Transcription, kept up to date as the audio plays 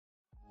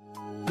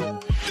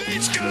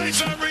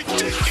guys are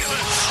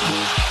ridiculous.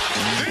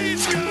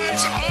 These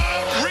guys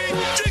are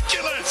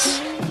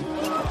ridiculous.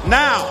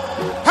 Now,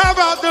 how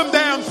about them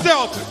damn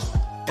Celtics?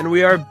 And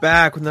we are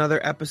back with another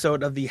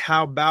episode of the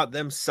How About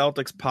Them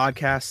Celtics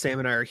podcast. Sam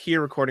and I are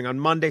here recording on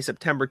Monday,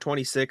 September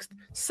 26th.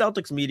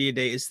 Celtics Media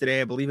Day is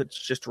today. I believe it's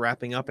just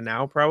wrapping up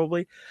now,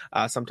 probably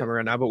sometime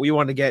around now. But we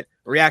want to get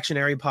a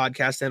reactionary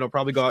podcast, and it'll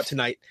probably go out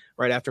tonight,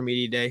 right after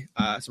Media Day.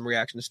 Some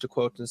reactions to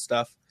quotes and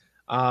stuff.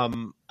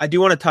 I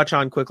do want to touch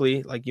on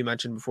quickly, like you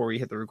mentioned before we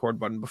hit the record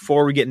button,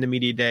 before we get into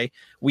Media Day,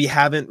 we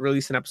haven't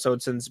released an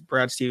episode since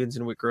Brad Stevens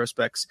and Whit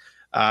Grousbeck's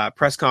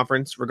press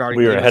conference regarding.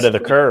 We were ahead of the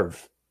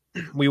curve.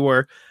 We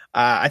were.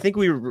 I think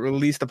we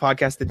released the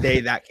podcast the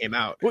day that came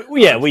out.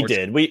 Yeah, we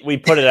did. We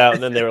put it out,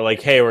 and then they were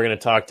like, "Hey, we're going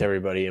to talk to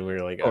everybody," and we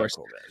were like, "Oh,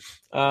 cool,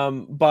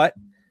 man." But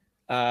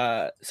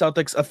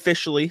Celtics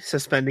officially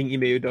suspending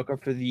Ime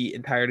Udoka for the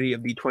entirety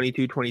of the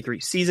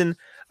 22-23 season.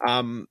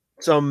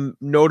 Some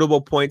notable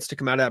points to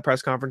come out of that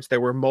press conference. There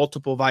were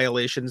multiple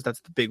violations.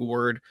 That's the big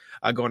word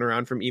going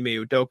around from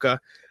Ime Udoka.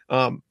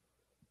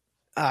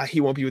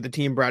 He won't be with the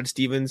team. Brad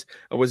Stevens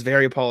was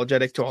very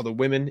apologetic to all the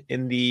women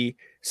in the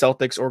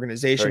Celtics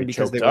organization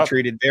because they were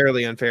treated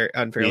fairly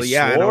unfairly.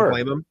 Yeah, I don't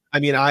blame him. I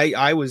mean,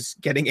 I was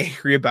getting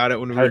angry about it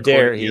when we How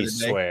dare he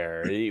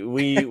swear?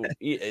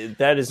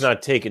 That is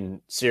not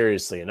taken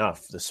seriously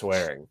enough, the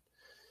swearing.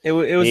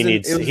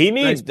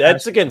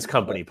 That's against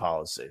company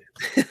policy.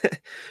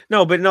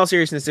 No, but in all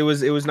seriousness, it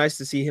was nice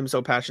to see him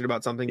so passionate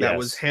about something that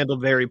was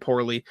handled very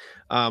poorly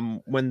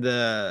when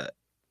the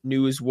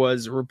news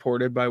was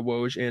reported by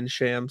Woj and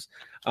Shams.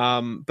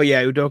 But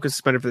yeah, Udoka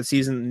suspended for the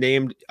season,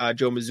 named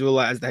Joe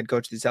Mazzulla as the head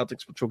coach of the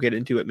Celtics, which we'll get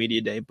into at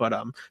Media Day. But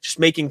just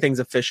making things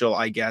official,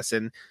 I guess,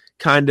 and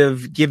kind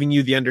of giving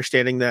you the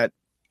understanding that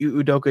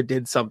Udoka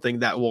did something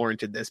that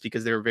warranted this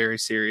because they were very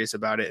serious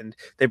about it. And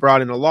they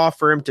brought in a law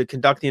firm to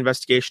conduct the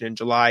investigation in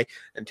July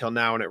until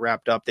now, when it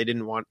wrapped up. They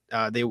didn't want,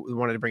 they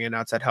wanted to bring in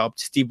outside help.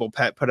 Steve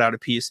Bulpett put out a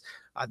piece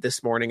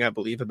this morning, I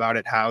believe, about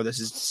it, how this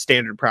is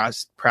standard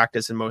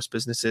practice in most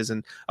businesses.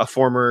 And a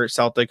former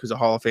Celtic who's a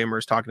Hall of Famer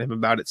is talking to him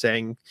about it,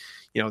 saying,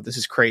 this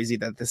is crazy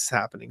that this is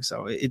happening.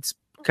 So it's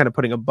kind of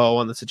putting a bow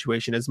on the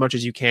situation as much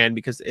as you can,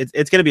 because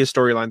it's going to be a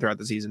storyline throughout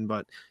the season,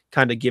 but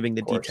kind of giving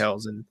the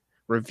details and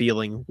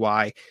revealing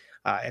why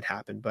it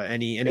happened. But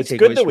it's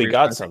good that we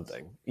got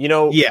something.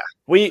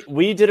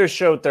 We did a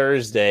show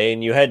Thursday,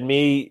 and you had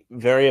me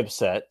very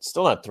upset,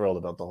 still not thrilled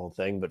about the whole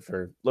thing, but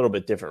for a little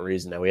bit different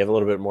reason. Now we have a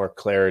little bit more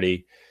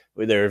clarity.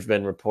 There have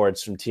been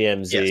reports from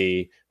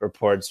TMZ,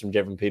 reports from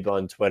different people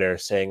on Twitter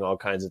saying all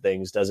kinds of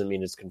things. Doesn't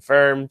mean it's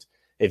confirmed.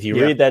 If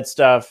you read that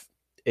stuff,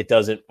 it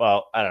doesn't.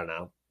 Well, I don't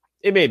know.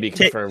 It may be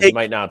confirmed. It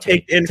might not be.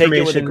 Take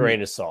it with a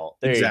grain of salt.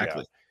 There you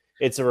go.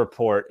 It's a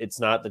report. It's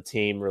not the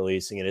team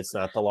releasing it. It's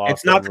not the law firm.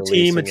 It's not the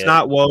team. It's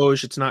not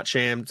Woj. It's not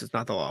Shams. It's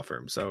not the law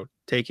firm. So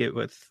take it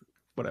with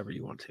whatever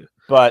you want to.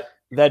 But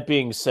that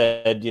being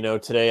said,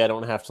 today I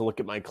don't have to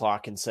look at my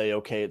clock and say,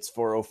 okay, it's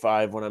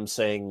 4:05 when I'm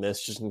saying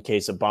this, just in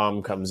case a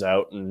bomb comes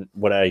out and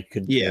what I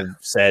could have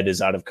said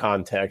is out of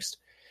context.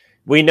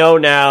 We know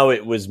now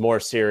it was more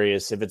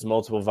serious. If it's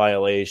multiple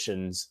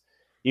violations,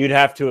 you'd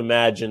have to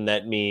imagine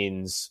that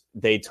means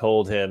they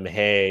told him,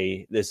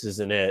 hey, this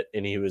isn't it.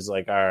 And he was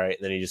like, all right.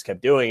 And then he just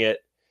kept doing it.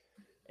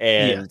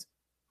 And,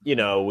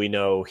 we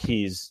know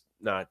he's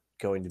not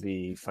going to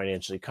be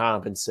financially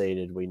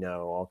compensated. We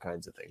know all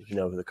kinds of things. We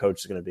know who the coach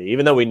is going to be,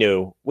 even though we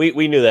knew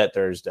that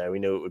Thursday. We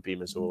knew it would be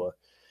Mazzulla,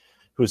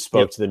 who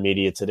spoke to the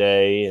media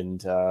today.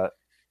 And,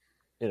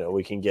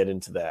 we can get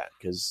into that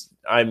because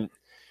I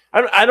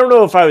don't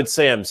know if I would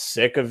say I'm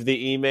sick of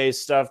the Ime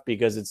stuff,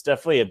 because it's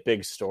definitely a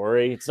big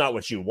story. It's not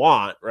what you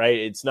want, right?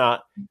 It's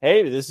not,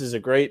 hey, this is a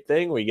great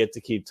thing we get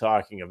to keep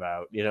talking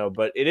about,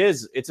 but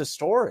it's a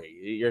story.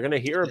 You're going to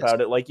hear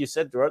about it, like you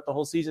said, throughout the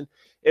whole season.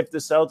 If the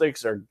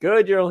Celtics are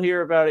good, you'll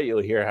hear about it.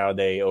 You'll hear how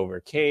they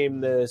overcame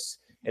this.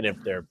 And if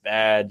they're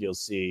bad, you'll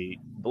see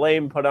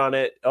blame put on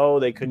it. Oh,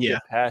 they couldn't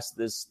get past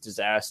this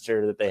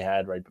disaster that they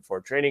had right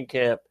before training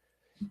camp.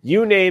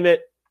 You name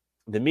it.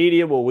 The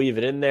media will weave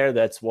it in there.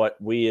 That's what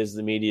we as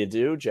the media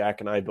do.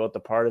 Jack and I both a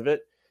part of it,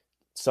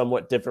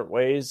 somewhat different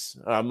ways.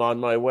 I'm on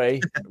my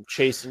way. I'm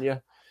chasing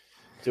you,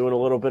 doing a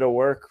little bit of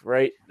work,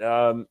 right?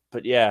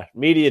 But yeah,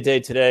 media day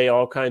today,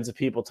 all kinds of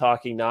people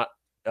talking, not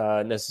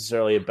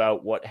necessarily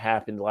about what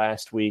happened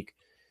last week,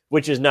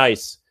 which is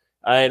nice.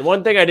 And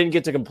one thing I didn't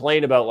get to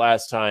complain about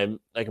last time,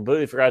 I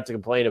completely forgot to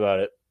complain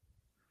about it,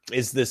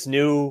 is this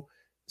new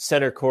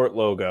center court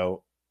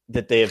logo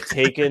that they have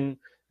taken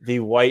the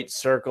white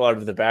circle out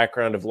of the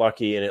background of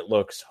Lucky, and it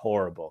looks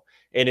horrible.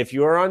 And if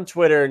you're on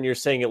Twitter and you're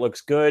saying it looks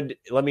good,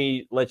 let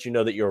me let you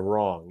know that you're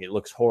wrong. It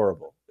looks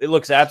horrible. It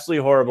looks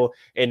absolutely horrible,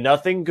 and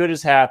nothing good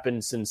has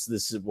happened since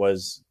this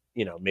was,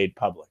 made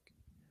public.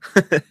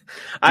 You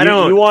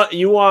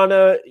want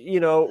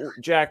to,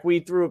 Jack,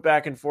 we threw it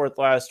back and forth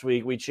last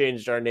week. We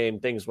changed our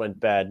name. Things went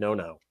bad.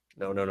 No.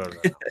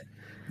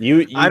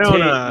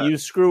 You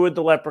screw with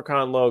the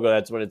leprechaun logo.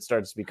 That's when it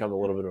starts to become a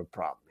little bit of a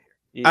problem.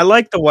 I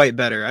like the white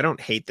better. I don't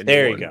hate the new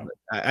There you one, go.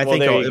 I think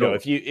there you go.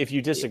 If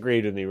you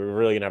disagreed with me, we're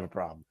really gonna have a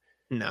problem.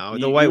 No,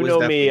 the white was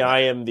definitely me.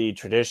 I am the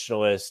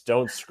traditionalist.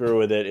 Don't screw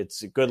with it.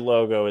 It's a good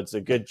logo. It's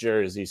a good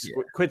jersey.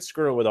 Quit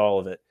screwing with all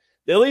of it.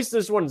 At least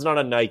this one's not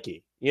a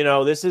Nike.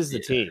 This is the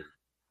team.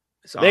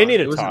 They need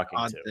a talking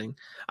to. Thing.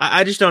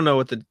 I just don't know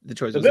what the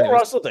choice was. The Bill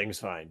Russell thing's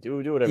fine. Do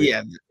whatever.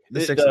 Yeah,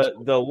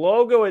 the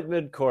logo at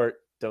midcourt,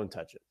 don't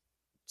touch it.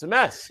 It's a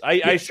mess.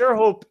 I sure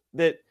hope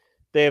that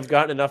they have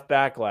gotten enough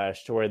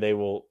backlash to where they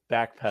will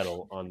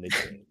backpedal on the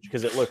change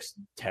because it looks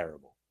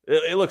terrible.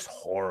 It looks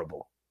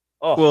horrible.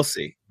 Oh, we'll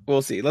see.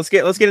 Let's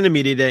get into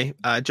Media Day.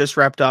 Just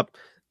wrapped up.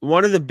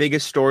 One of the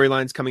biggest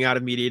storylines coming out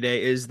of Media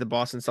Day is the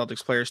Boston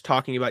Celtics players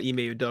talking about Ime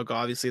Udoka.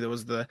 Obviously, that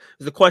was the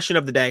question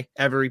of the day.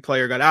 Every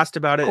player got asked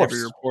about it.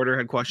 Every reporter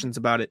had questions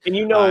about it.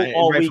 And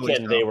all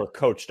weekend they were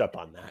coached up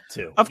on that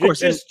too. Of course.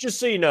 Just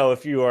so you know,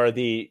 if you are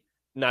the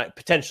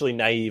potentially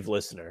naive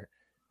listener,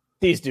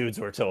 these dudes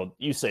were told,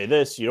 you say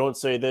this, you don't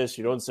say this,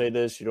 you don't say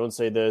this, you don't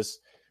say this.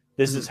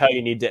 This is how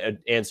you need to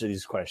answer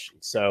these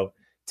questions. So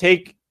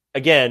take,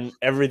 again,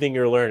 everything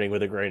you're learning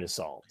with a grain of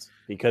salt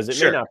because it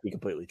may not be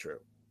completely true.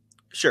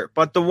 Sure.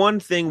 But the one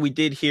thing we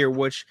did hear,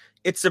 which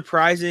it's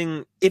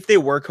surprising if they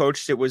were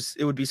coached, it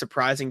would be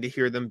surprising to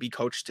hear them be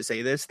coached to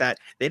say this, that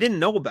they didn't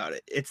know about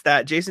it. It's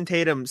that Jason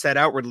Tatum said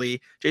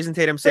outwardly, saying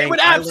they would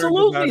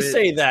absolutely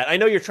say that. I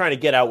know you're trying to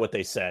get out what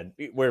they said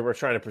where we're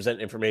trying to present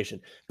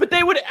information, but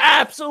they would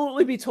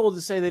absolutely be told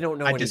to say they don't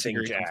know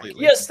anything, Jack.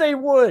 Completely. Yes, they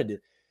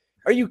would.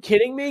 Are you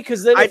kidding me?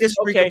 Because then I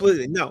disagree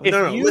completely. No.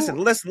 Listen.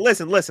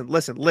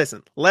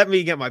 Let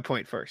me get my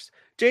point first.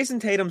 Jason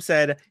Tatum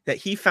said that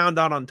he found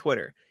out on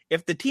Twitter.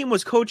 If the team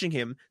was coaching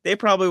him, they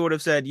probably would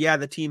have said, yeah,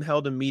 the team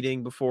held a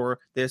meeting before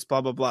this, blah,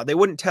 blah, blah. They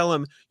wouldn't tell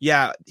him,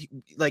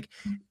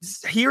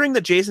 hearing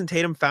that Jason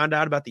Tatum found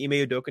out about the Ime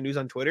Udoka news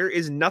on Twitter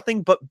is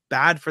nothing but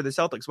bad for the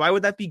Celtics. Why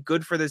would that be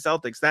good for the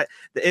Celtics? That,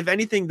 if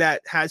anything,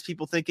 that has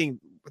people thinking,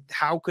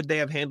 how could they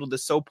have handled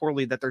this so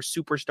poorly that their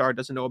superstar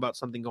doesn't know about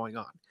something going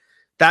on?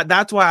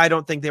 That's why I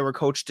don't think they were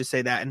coached to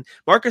say that. And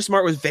Marcus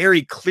Smart was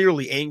very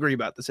clearly angry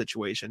about the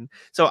situation.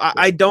 So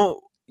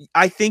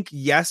I think,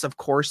 yes, of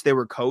course they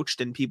were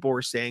coached and people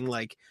were saying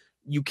like,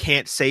 you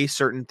can't say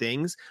certain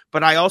things,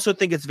 but I also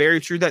think it's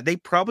very true that they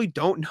probably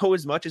don't know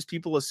as much as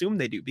people assume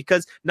they do,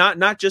 because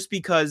not just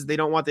because they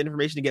don't want the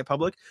information to get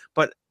public,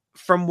 but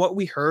from what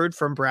we heard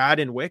from Brad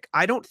and Wick,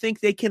 I don't think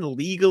they can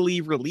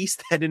legally release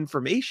that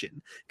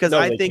information because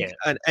I think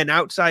an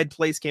outside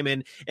place came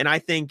in, and I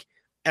think,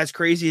 as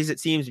crazy as it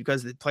seems,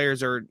 because the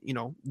players are,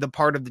 the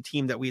part of the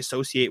team that we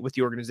associate with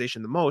the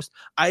organization the most,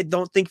 I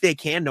don't think they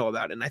can know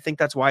about it. And I think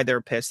that's why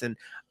they're pissed. And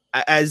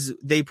as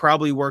they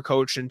probably were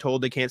coached and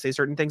told they can't say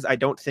certain things, I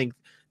don't think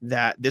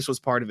that this was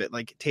part of it.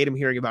 Like Tatum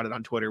hearing about it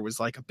on Twitter was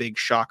like a big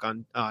shock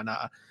to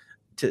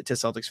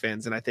Celtics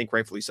fans. And I think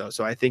rightfully so.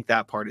 So I think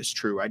that part is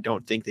true. I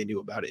don't think they knew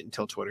about it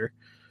until Twitter.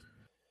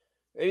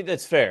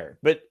 That's fair.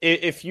 But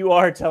if you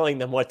are telling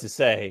them what to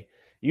say,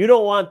 you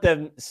don't want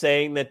them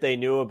saying that they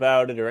knew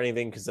about it or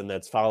anything, because then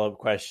that's follow-up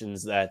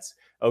questions. That's,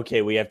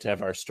 okay, we have to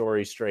have our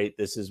story straight.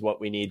 This is what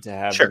we need to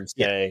have them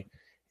say.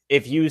 Yeah.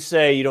 If you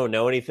say you don't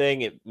know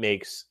anything, it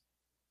makes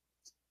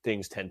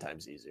things 10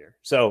 times easier.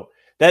 So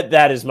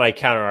that is my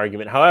counter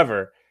argument.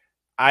 However,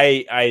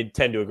 I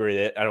tend to agree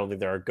that I don't think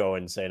they're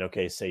going saying,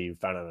 okay, say you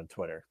found it on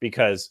Twitter,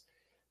 because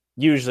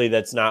usually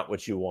that's not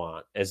what you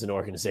want as an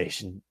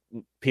organization.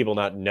 People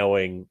not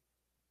knowing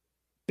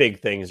big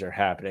things are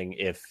happening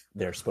if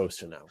they're supposed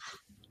to know.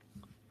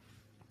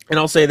 And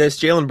I'll say this,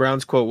 Jaylen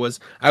Brown's quote was,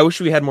 I wish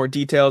we had more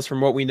details.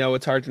 From what we know,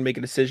 it's hard to make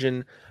a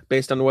decision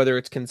based on whether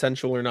it's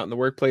consensual or not in the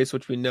workplace,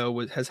 which we know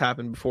has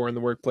happened before in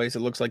the workplace. It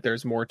looks like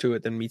there's more to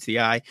it than meets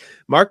the eye.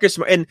 Marcus,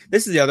 and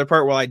this is the other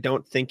part, while I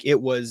don't think it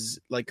was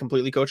like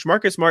completely coached,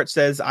 Marcus Smart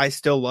says, I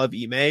still love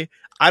Ime.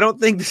 I don't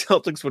think the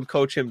Celtics would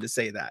coach him to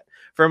say that.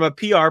 From a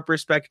PR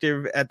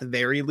perspective, at the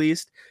very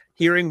least,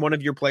 hearing one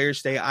of your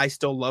players say, I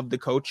still love the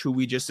coach who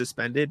we just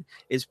suspended,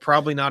 is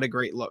probably not a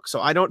great look.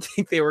 So I don't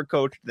think they were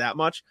coached that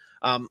much.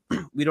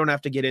 We don't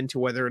have to get into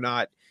whether or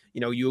not,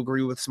 you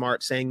agree with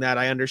Smart saying that.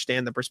 I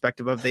understand the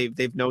perspective of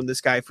they've known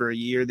this guy for a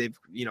year. They've,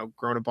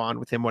 grown a bond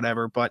with him,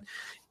 whatever. But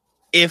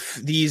if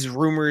these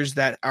rumors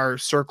that are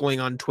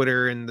circling on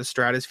Twitter and the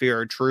stratosphere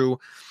are true,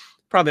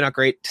 probably not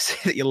great to say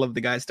that you love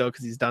the guy still,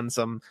 because he's done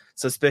some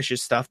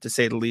suspicious stuff, to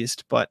say the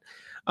least. But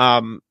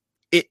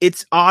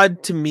it's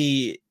odd to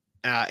me.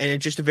 And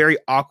it's just a very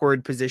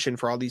awkward position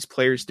for all these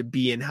players to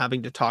be in,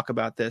 having to talk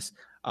about this.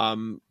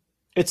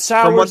 It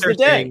sours the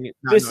day.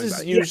 This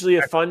is usually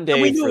a fun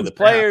day for the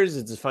players.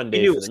 It's a fun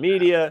day for the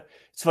media.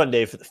 It's a fun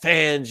day for the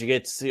fans. You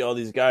get to see all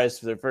these guys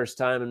for their first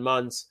time in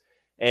months.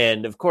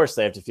 And, of course,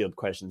 they have to field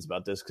questions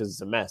about this because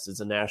it's a mess. It's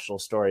a national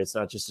story. It's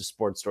not just a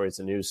sports story. It's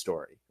a news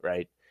story,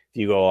 right?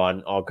 If you go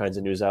on all kinds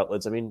of news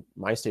outlets, I mean,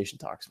 my station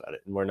talks about it.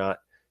 And we're not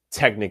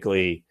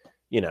technically,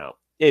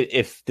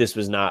 if this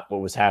was not what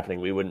was happening,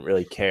 we wouldn't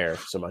really care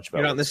so much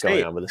about what's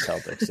going on with the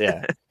Celtics.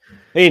 Yeah.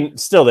 I mean,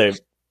 still the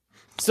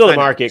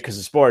market because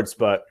of sports,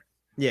 but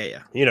yeah.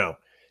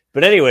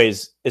 But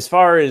anyways, as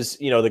far as,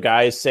 the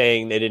guys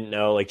saying they didn't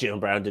know, like Jaylen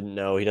Brown didn't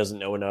know, he doesn't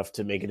know enough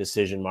to make a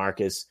decision.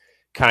 Marcus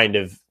kind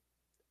of,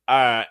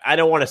 I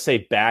don't want to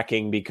say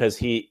backing because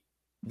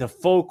the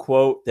full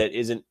quote that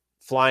isn't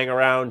flying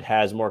around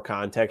has more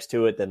context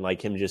to it than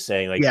like him just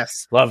saying like,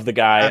 yes, love the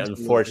guy.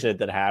 absolutely. Unfortunate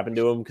that happened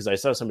to him, because I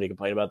saw somebody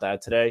complain about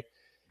that today.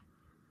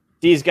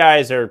 These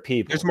guys are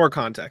people. There's more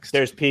context.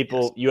 There's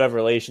people, yes. You have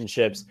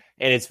relationships,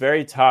 and it's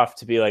very tough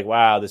to be like,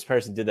 wow, this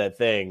person did that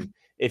thing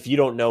if you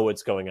don't know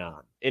what's going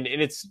on. And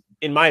it's,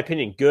 in my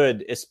opinion,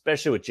 good,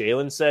 especially what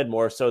Jalen said,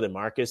 more so than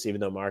Marcus,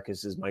 even though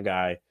Marcus is my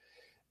guy.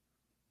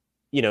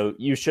 You know,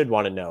 you should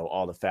want to know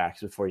all the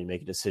facts before you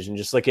make a decision.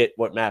 Just look at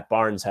what Matt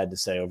Barnes had to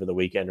say over the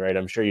weekend, right?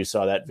 I'm sure you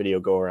saw that video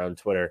go around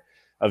Twitter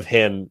of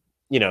him,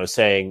 you know,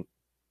 saying,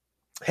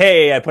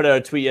 hey, I put out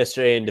a tweet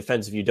yesterday in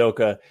defense of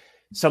Udoka.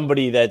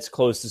 Somebody that's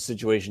close to the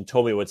situation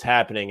told me what's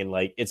happening, and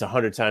like, it's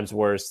 100 times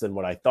worse than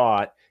what I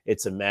thought.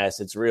 It's a mess.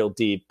 It's real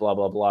deep, blah,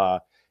 blah, blah.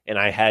 And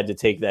I had to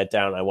take that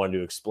down. I wanted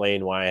to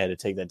explain why I had to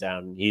take that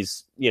down.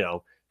 He's, you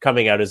know,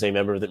 coming out as a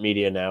member of the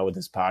media now with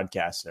his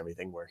podcast and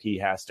everything, where he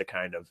has to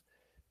kind of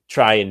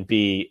try and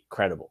be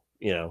credible,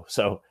 you know?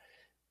 So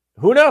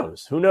who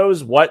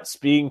knows what's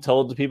being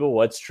told to people,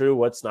 what's true,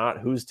 what's not,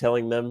 who's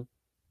telling them.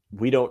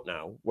 We don't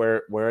know.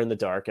 We're in the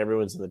dark.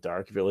 Everyone's in the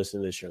dark. If you're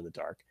listening to this, you're in the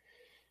dark.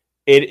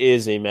 It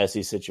is a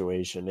messy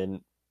situation,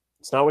 and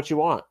it's not what you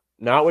want.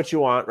 Not what you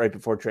want right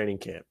before training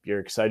camp. You're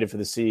excited for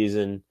the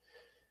season.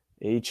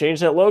 You change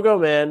that logo,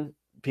 man.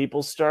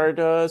 People start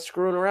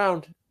screwing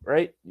around,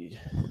 right? Yeah.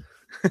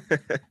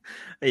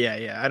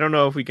 I don't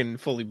know if we can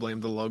fully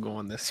blame the logo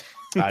on this.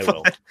 I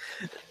will.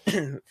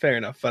 Fair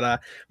enough.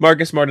 But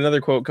Marcus Smart,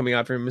 another quote coming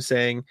out from him, is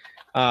saying,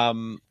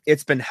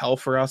 it's been hell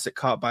for us. It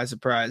caught by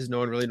surprise. No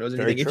one really knows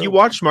anything. If you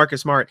watched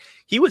Marcus Smart,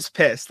 he was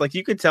pissed. Like,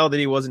 you could tell that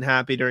he wasn't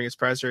happy during his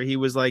presser. He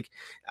was like,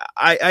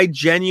 I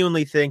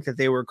genuinely think that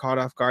they were caught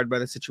off guard by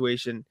the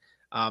situation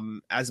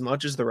as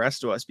much as the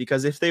rest of us,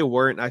 because if they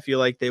weren't, I feel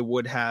like they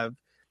would have,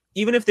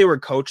 even if they were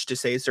coached to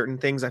say certain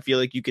things, I feel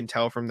like you can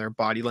tell from their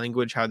body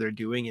language how they're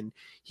doing. And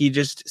he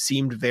just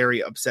seemed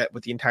very upset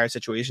with the entire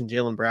situation.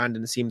 Jaylen Brown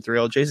didn't seem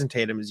thrilled. Jason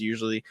Tatum is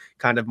usually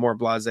kind of more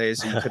blasé,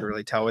 so you couldn't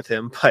really tell with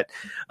him. But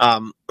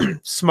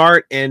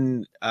Smart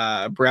and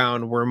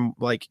Brown were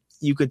like,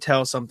 you could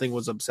tell something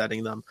was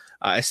upsetting them,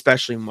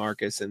 especially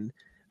Marcus. And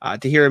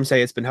to hear him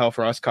say it's been hell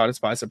for us, caught us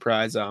by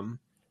surprise.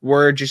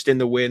 We're just in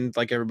the wind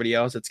like everybody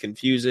else. It's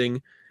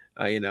confusing.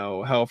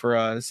 Hell for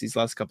us. These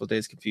last couple of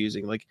days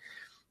confusing. Like,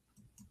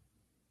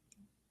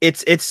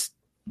 it's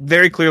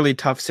very clearly a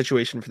tough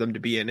situation for them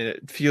to be in, and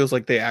it feels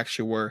like they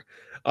actually were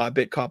a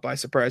bit caught by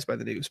surprise by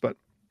the news. But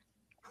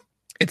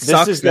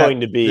this is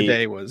going to be the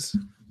day was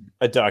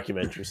a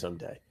documentary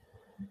someday.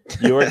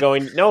 You are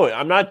going. No,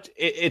 I'm not.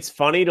 It's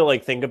funny to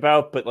like think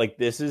about, but like,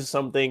 this is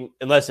something,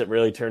 unless it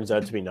really turns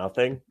out to be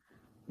nothing,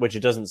 which it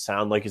doesn't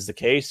sound like is the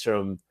case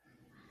from,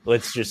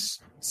 let's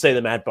just say,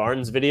 the Matt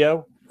Barnes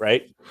video,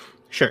 right?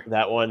 Sure.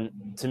 That one,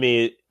 to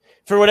me,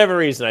 for whatever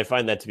reason, I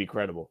find that to be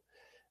credible.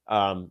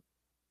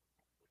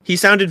 He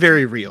sounded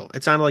very real.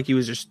 It sounded like he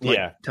was just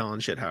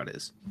telling shit how it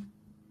is.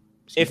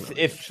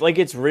 If like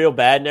it's real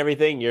bad and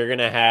everything, you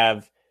could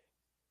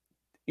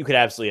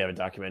absolutely have a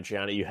documentary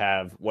on it. You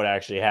have what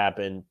actually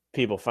happened,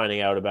 people finding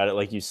out about it.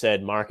 Like you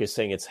said, Marcus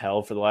saying it's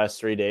hell for the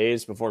last 3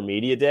 days before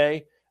media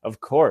day.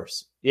 Of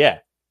course. Yeah.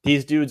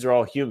 These dudes are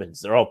all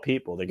humans. They're all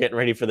people. They're getting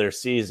ready for their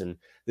season.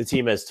 The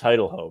team has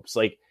title hopes.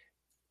 Like,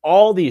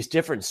 all these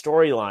different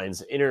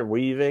storylines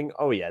interweaving.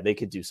 Oh yeah, they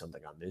could do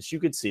something on this. You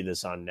could see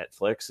this on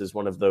Netflix as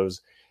one of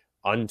those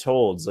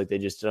untolds, like they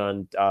just did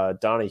on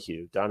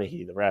Donahue,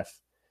 the ref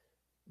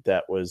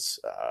that was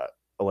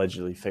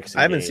allegedly fixing.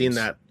 I haven't games. seen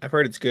that. I've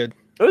heard it's good.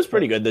 It was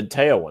pretty good. The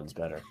Teo one's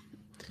better.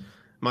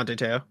 Monte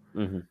Teo.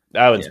 Mm-hmm.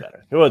 That one's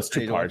better. Well, it's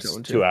 2 parts,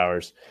 2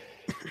 hours.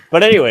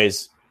 But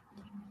anyways,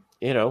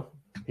 here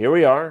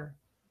we are.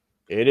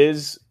 It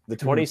is the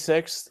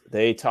 26th.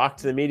 They talked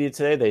to the media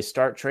today. They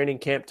start training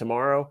camp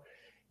tomorrow.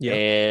 Yep.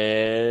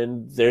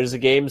 And there's a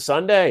game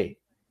Sunday.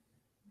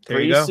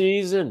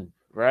 Preseason,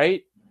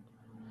 right?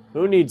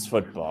 Who needs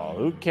football?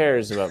 Who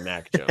cares about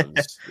Mac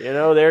Jones?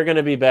 They're going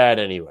to be bad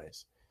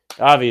anyways.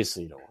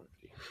 Obviously, you don't want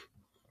to be.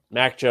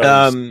 Mac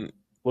Jones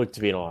looked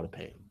to be in a lot of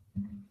pain.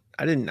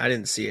 I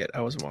didn't see it.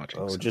 I wasn't watching.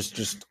 Oh, so.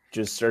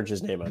 Just search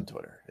his name on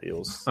Twitter.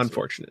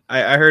 Unfortunate.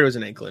 I heard it was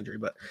an ankle injury,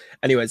 but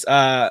anyways,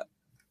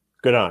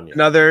 good on you.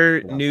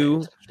 Another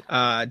new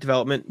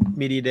development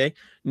media day.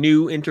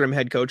 New interim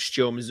head coach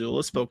Joe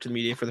Mazzulla spoke to the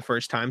media for the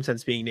first time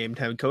since being named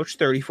head coach.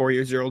 34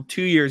 years old,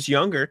 2 years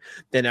younger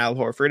than Al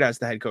Horford as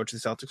the head coach of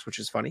the Celtics, which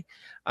is funny.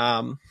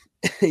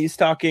 He's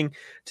talking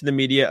to the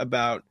media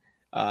about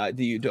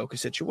the Udoka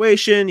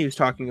situation. He was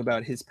talking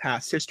about his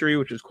past history,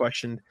 which was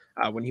questioned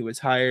when he was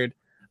hired,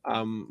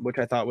 which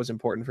I thought was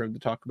important for him to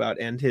talk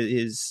about, and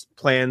his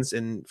plans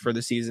and for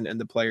the season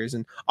and the players.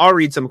 And I'll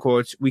read some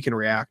quotes. We can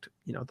react,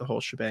 the whole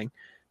shebang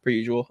per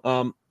usual.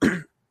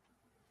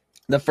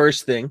 The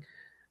first thing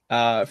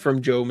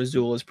from Joe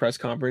Mazzulla's press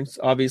conference,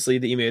 obviously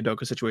the Ime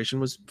Udoka situation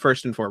was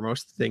first and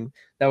foremost the thing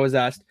that was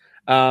asked.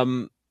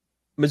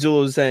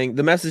 Mazzulla was saying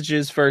the message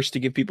is first to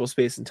give people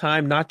space and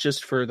time, not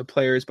just for the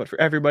players, but for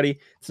everybody.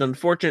 It's an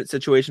unfortunate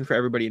situation for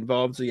everybody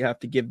involved. So you have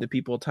to give the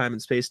people time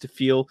and space to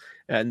feel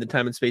and the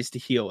time and space to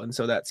heal. And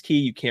so that's key.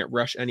 You can't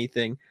rush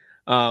anything.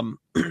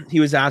 He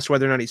was asked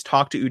whether or not he's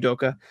talked to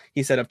Udoka.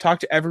 He said, I've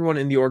talked to everyone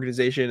in the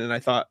organization, and I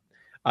thought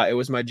it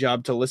was my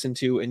job to listen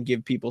to and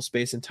give people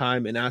space and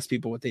time and ask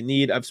people what they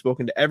need. I've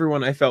spoken to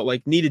everyone I felt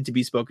like needed to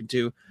be spoken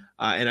to,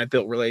 and I've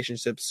built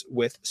relationships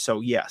with. So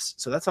yes.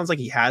 So that sounds like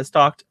he has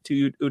talked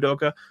to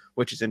Udoka,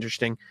 which is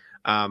interesting.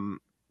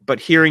 But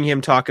hearing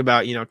him talk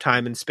about,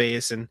 time and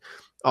space and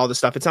all this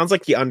stuff, it sounds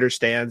like he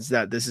understands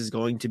that this is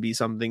going to be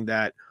something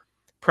that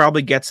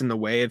probably gets in the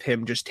way of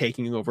him just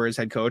taking over as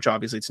head coach.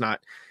 Obviously, it's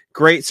not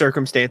great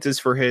circumstances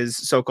for his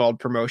so-called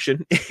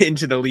promotion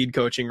into the lead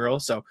coaching role.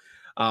 So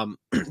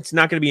it's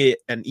not going to be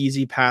an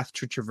easy path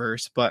to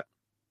traverse, but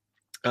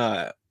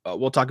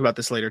we'll talk about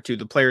this later too.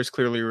 The players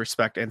clearly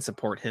respect and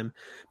support him,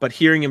 but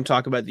hearing him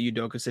talk about the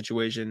Udoka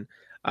situation,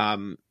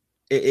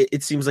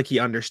 it seems like he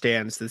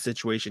understands the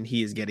situation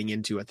he is getting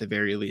into at the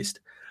very least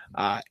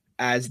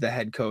as the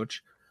head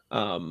coach.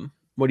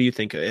 What do you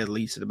think, at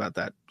least, about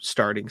that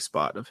starting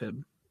spot of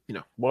him?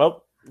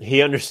 Well,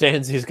 he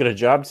understands he's got a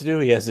job to do.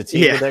 He has a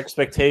team with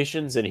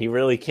expectations, and he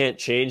really can't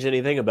change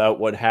anything about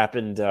what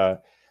happened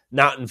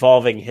not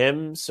involving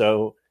him.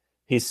 So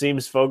he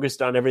seems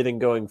focused on everything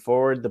going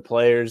forward. The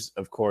players,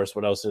 of course,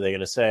 what else are they going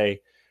to say?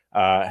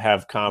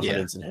 Have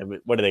confidence in him.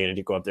 What are they going to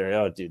do? Go up there?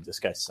 Oh, dude, this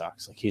guy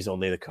sucks. Like, he's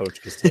only the coach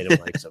because Tatum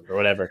likes him or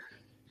whatever.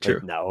 True.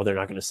 Like, no, they're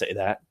not going to say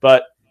that.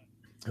 But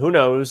who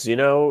knows?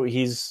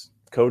 He's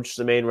coached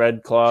the Maine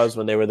Red Claws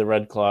when they were the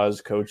Red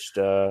Claws, coached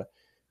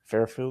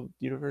Fairfield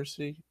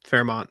University?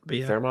 Fairmont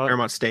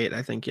State,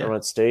 I think. Yeah.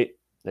 Fairmont State.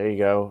 There you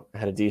go.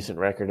 Had a decent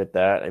record at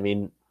that. I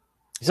mean,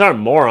 he's not a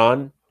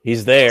moron.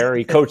 He's there.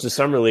 He coached the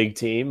summer league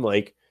team.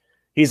 Like,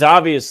 he's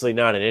obviously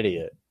not an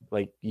idiot.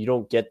 Like, you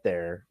don't get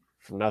there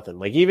from nothing.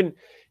 Like, even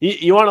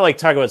you want to like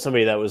talk about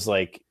somebody that was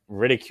like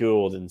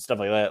ridiculed and stuff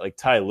like that. Like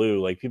Ty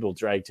Lue, like people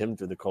dragged him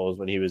through the coals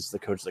when he was the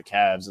coach of the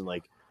Cavs, and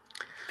like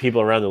people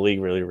around the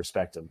league really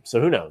respect him.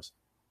 So who knows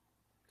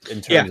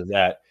in terms of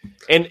that?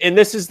 And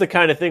this is the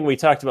kind of thing we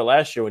talked about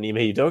last year when Ime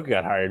Udoka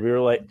got hired. We were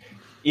like,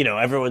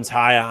 everyone's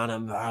high on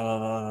him. Blah, blah,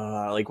 blah,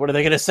 blah. Like, what are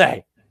they going to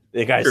say?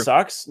 The guy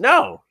sucks?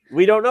 No,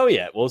 we don't know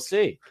yet. We'll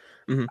see.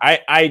 Mm-hmm.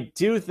 I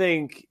do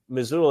think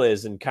Mazzulla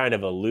is in kind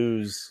of a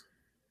lose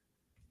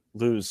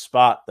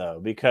spot,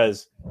 though,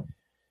 because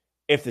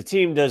if the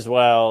team does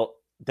well,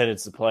 then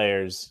it's the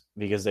players,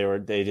 because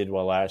they did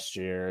well last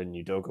year, and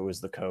Udoka was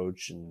the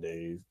coach, and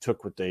they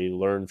took what they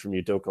learned from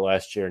Udoka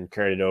last year and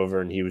carried it over,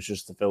 and he was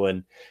just the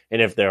fill-in.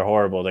 And if they're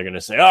horrible, they're going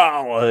to say,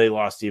 "Oh, well, they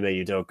lost Ime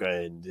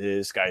Udoka, and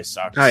this guy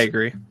sucks." I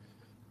agree.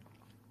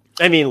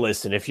 I mean,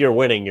 listen, if you're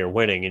winning,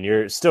 and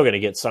you're still going to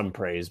get some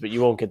praise, but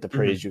you won't get the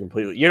praise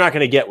you're not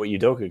going to get what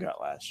Udoka got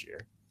last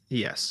year.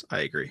 Yes,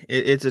 I agree.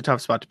 It's a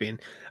tough spot to be in.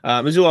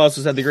 Mazzulla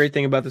also said the great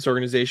thing about this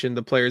organization,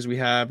 the players we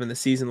have, and the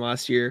season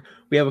last year,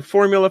 we have a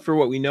formula for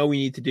what we know we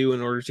need to do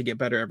in order to get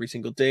better every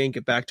single day and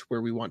get back to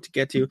where we want to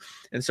get to.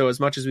 And so as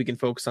much as we can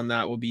focus on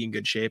that, we'll be in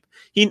good shape.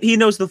 He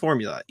knows the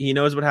formula. He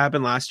knows what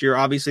happened last year.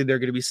 Obviously, there are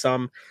going to be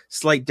some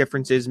slight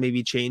differences,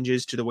 maybe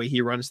changes to the way he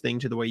runs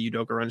things, to the way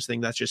Udoka runs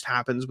things. That just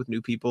happens with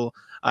new people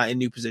in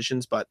new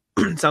positions. But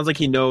it sounds like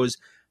he knows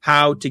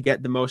how to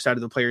get the most out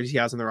of the players he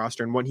has on the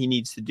roster and what he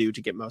needs to do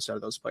to get most out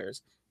of those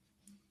players.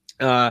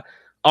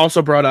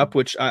 Also brought up,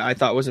 which I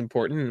thought was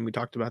important, and we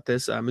talked about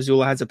this,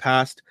 Mazzulla has a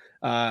past.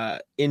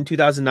 In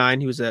 2009,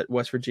 he was at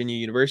West Virginia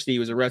University. He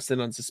was arrested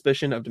on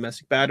suspicion of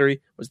domestic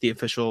battery, was the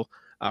official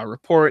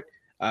report.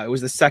 It was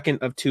the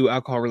second of 2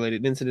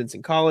 alcohol-related incidents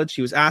in college.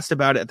 He was asked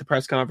about it at the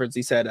press conference.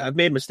 He said, "I've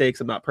made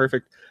mistakes. I'm not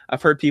perfect.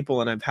 I've hurt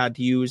people, and I've had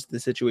to use the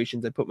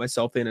situations I put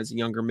myself in as a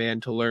younger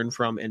man to learn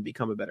from and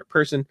become a better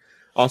person."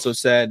 Also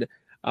said,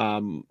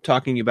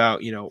 talking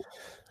about,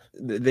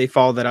 they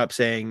followed that up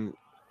saying,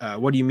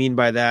 what do you mean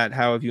by that?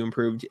 How have you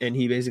improved? And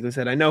he basically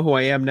said, I know who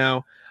I am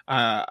now.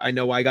 I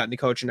know why I got into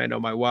coaching. I know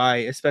my why,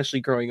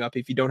 especially growing up.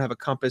 If you don't have a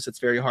compass, it's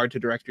very hard to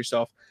direct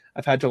yourself.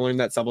 I've had to learn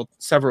that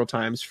several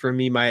times. For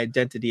me, my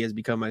identity has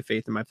become my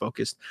faith and my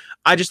focus.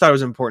 I just thought it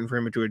was important for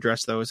him to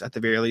address those at the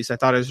very least. I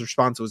thought his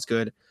response was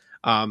good.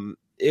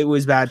 It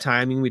was bad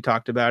timing. We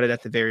talked about it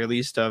at the very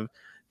least of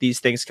these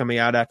things coming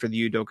out after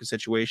the Udoka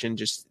situation.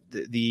 Just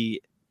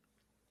the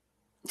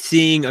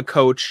seeing a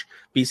coach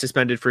be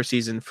suspended for a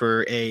season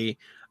for a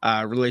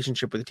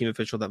relationship with a team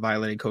official that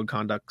violated code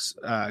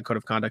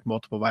of conduct,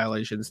 multiple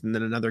violations, and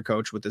then another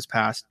coach with this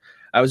past.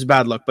 It was a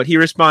bad look, but he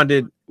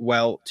responded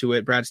well to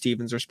it. Brad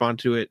Stevens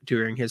responded to it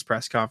during his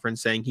press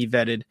conference, saying he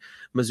vetted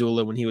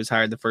Mazzulla when he was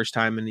hired the first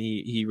time, and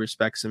he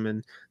respects him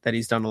and that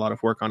he's done a lot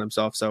of work on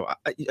himself. So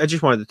I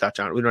just wanted to touch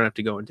on it. We don't have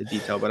to go into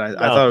detail, but I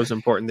thought it was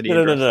important that he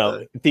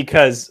No.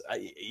 Because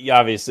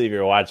obviously, if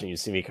you're watching, you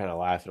see me kind of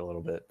laughing a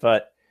little bit.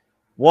 But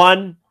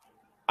one,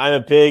 I'm a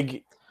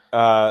big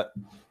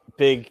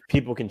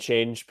people can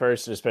change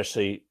person,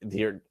 especially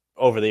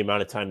over the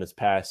amount of time that's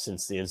passed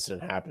since the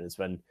incident happened. It's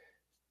been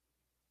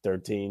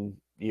 13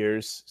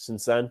 years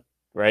since then,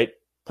 right?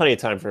 plenty of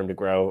time for him to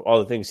grow. All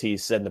the things he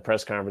said in the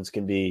press conference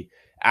can be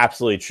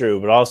absolutely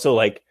true, but also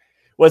like,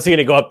 what's he going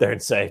to go up there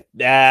and say?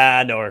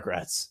 No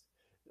regrets.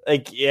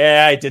 Like,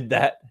 yeah, I did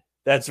that.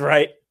 That's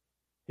right.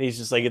 And he's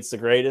just like, it's the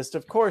greatest.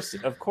 Of course,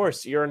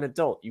 you're an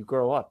adult. You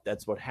grow up.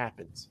 That's what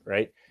happens,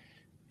 right?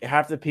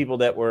 Half the people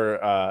that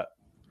were,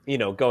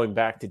 going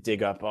back to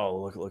dig up,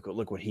 oh,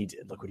 look what he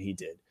did. Look what he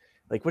did.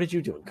 Like, what did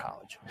you do in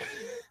college?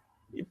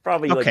 You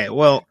probably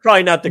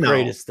probably not the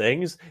greatest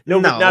things.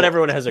 Not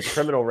everyone has a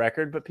criminal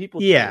record, but people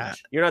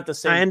change. You're not the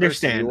same. I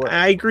understand.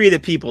 I agree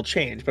that people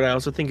change, but I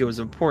also think it was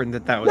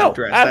important that was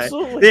addressed.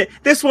 Absolutely.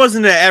 This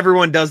wasn't a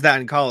everyone does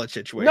that in college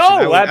situation.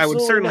 No, I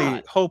would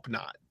certainly hope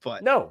not.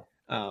 But no,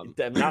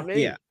 not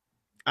me. Yeah,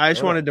 I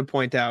just wanted to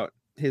point out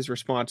his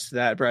response to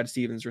that, Brad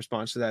Stevens'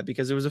 response to that,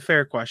 because it was a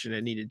fair question.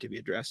 It needed to be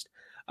addressed,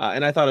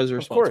 and I thought it was a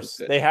response. Of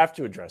course, they have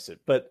to address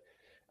it, but.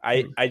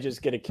 I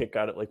just get a kick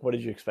out of it. Like, what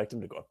did you expect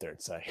him to go up there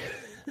and say?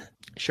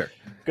 Sure.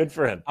 Good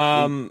for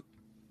him.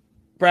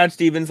 Brad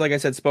Stevens, like I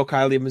said, spoke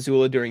highly of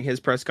Mazzulla during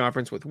his press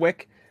conference with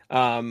Wick.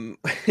 When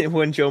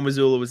Joe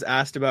Mazzulla was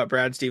asked about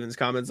Brad Stevens'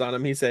 comments on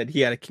him, he said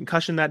he had a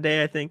concussion that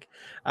day, I think,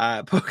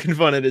 poking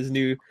fun at his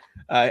new...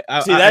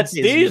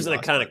 these are the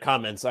kind of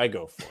comments I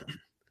go for.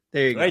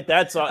 There you go. Right,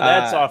 that's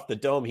off the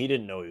dome. He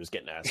didn't know he was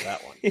getting asked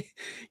that one.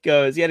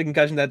 Goes, he had a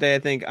concussion that day. I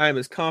think I'm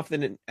as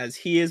confident as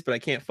he is, but I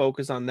can't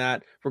focus on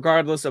that.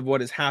 Regardless of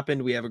what has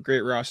happened, we have a great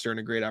roster and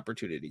a great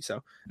opportunity.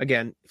 So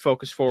again,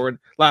 focus forward.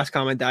 Last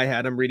comment I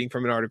had, I'm reading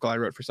from an article I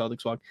wrote for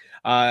Celtics Blog.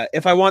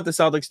 If I want the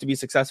Celtics to be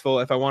successful,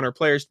 if I want our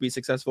players to be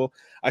successful,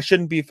 I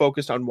shouldn't be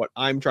focused on what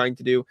I'm trying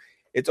to do.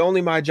 It's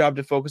only my job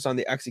to focus on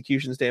the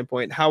execution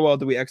standpoint. How well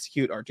do we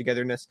execute our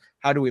togetherness?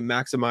 How do we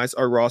maximize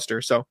our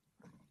roster? So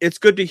it's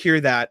good to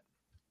hear that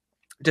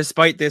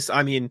despite this,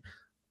 I mean,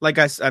 like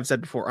I've said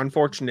before,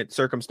 unfortunate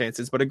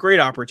circumstances, but a great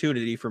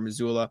opportunity for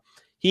Mazzulla.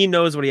 He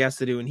knows what he has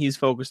to do, and he's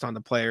focused on the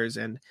players.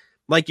 And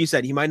like you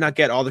said, he might not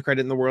get all the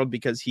credit in the world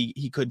because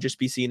he could just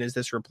be seen as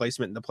this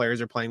replacement and the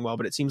players are playing well,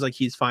 but it seems like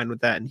he's fine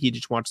with that, and he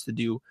just wants to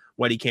do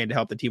what he can to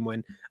help the team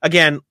win.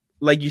 Again,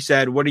 like you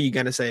said, what are you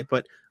going to say?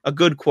 But a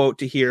good quote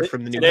to hear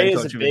from the new head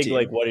coach of the team.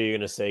 Like, what are you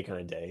going to say kind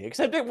of day?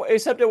 Except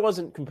it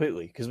wasn't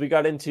completely, because we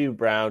got into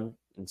Brown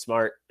and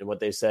Smart and what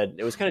they said.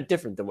 It was kind of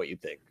different than what you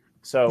think.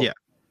 So, yeah.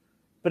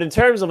 But in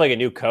terms of like a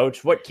new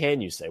coach, what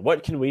can you say?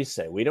 What can we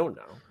say? We don't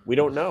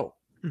know.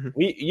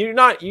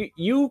 Mm-hmm.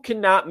 You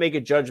cannot make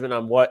a judgment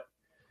on what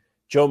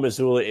Joe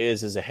Mazzulla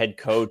is as a head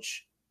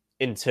coach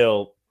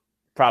until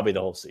probably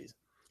the whole season.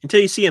 Until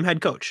you see him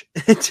head coach.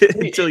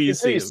 until you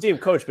see him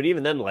coach. But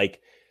even then,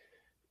 like,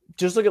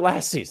 just look at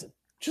last season.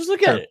 Just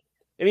look at it.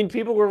 I mean,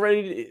 people were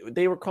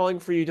they were calling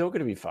for Udoka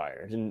to be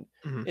fired. And,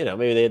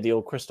 maybe they had the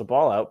old crystal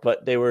ball out,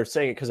 but they were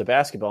saying it because of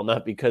basketball,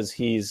 not because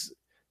he's,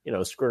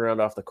 screwing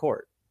around off the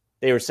court.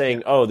 They were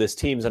saying, "Oh, this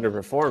team's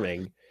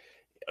underperforming.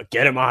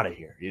 Get him out of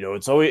here."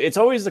 It's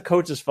always the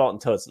coach's fault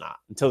until it's not.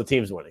 Until the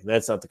team's winning,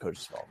 that's not the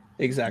coach's fault.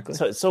 Exactly.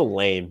 So it's so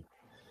lame.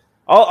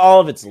 All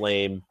of it's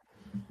lame,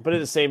 but at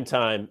the same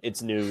time,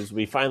 it's news.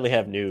 We finally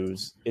have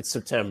news. It's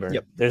September.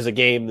 Yep. There's a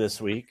game this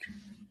week.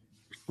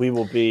 We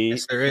will be.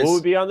 Yes, there is. Will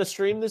we be on the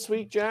stream this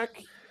week,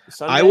 Jack?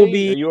 Sunday? I will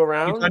be. Are you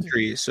around? In the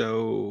country,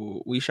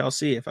 so we shall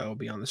see if I will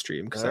be on the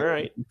stream. All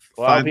right.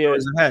 Well, I'll be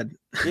ahead.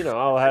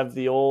 I'll have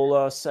the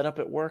old setup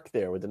at work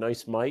there with a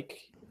nice mic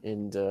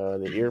and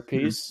the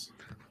earpiece.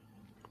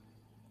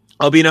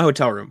 I'll be in a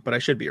hotel room, but I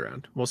should be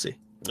around. We'll see.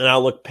 And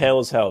I'll look pale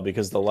as hell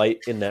because the light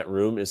in that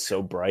room is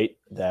so bright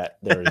that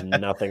there is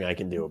nothing I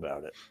can do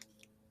about it.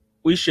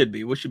 We should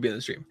be on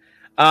the stream.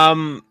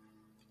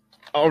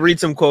 I'll read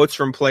some quotes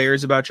from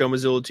players about Joe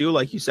Mazzulla too.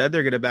 Like you said,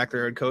 they're going to back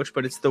their head coach,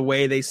 but it's the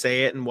way they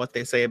say it and what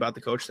they say about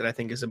the coach that I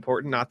think is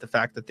important, not the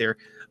fact that they're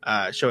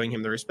showing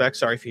him the respect.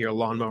 Sorry if you hear a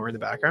lawnmower in the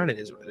background. It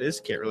is what it is.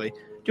 Can't really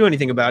do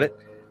anything about it.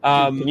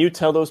 Can you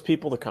tell those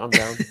people to calm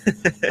down?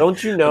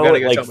 Don't you know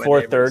at like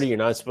 4:30 you're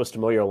not supposed to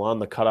mow your lawn?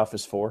 The cutoff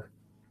is 4.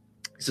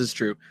 This is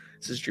true.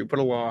 Put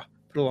a law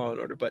in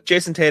order. But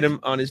Jason Tatum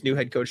on his new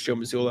head coach, Joe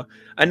Mazzulla.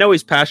 I know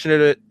he's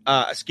passionate.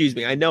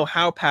 I know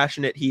how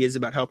passionate he is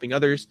about helping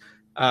others.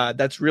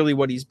 That's really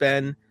what he's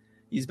been.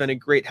 He's been a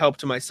great help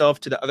to myself,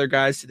 to the other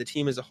guys, to the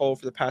team as a whole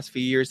for the past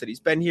few years that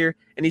he's been here,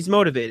 and he's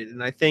motivated.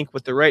 And I think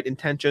with the right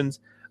intentions,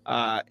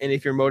 and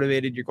if you're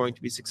motivated, you're going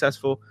to be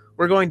successful.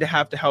 We're going to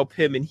have to help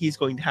him, and he's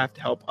going to have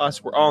to help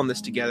us. We're all in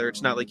this together.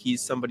 It's not like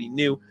he's somebody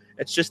new.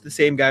 It's just the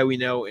same guy we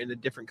know in a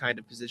different kind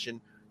of position,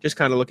 just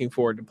kind of looking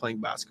forward to playing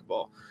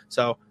basketball.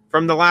 So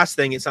from the last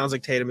thing, it sounds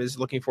like Tatum is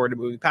looking forward to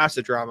moving past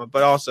the drama,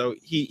 but also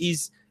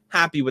he's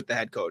happy with the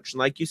head coach. And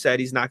like you said,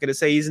 he's not going to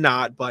say he's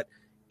not, but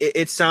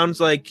it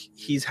sounds like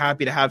he's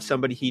happy to have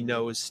somebody he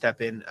knows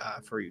step in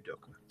for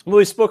Udoka. Well,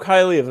 he spoke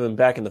highly of him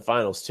back in the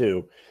finals,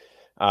 too.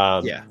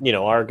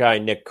 Our guy,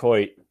 Nick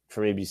Coit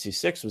from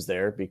ABC6 was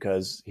there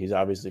because he's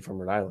obviously from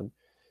Rhode Island.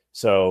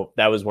 So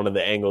that was one of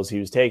the angles he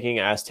was taking.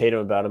 I asked Tatum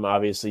about him.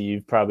 Obviously,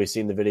 you've probably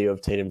seen the video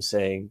of Tatum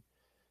saying,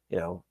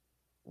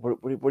 what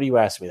do you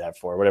ask me that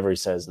for? Whatever he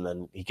says. And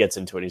then he gets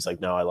into it. He's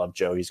like, no, I love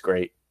Joe. He's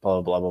great.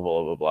 Blah, blah, blah,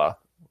 blah, blah, blah,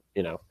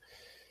 blah.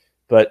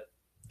 But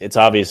it's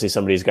obviously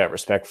somebody he's got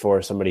respect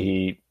for, somebody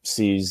he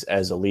sees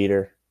as a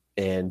leader.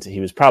 And he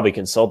was probably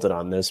consulted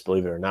on this,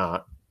 believe it or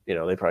not. You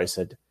know, they probably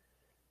said,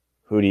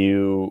 who do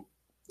you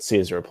see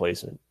as a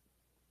replacement?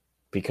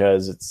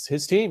 Because it's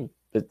his team.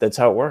 That's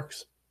how it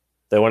works.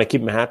 They want to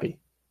keep him happy.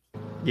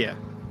 Yeah.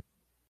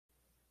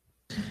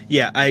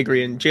 Yeah, I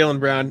agree. And Jaylen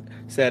Brown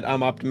said,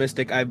 I'm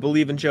optimistic. I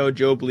believe in Joe.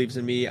 Joe believes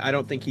in me. I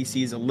don't think he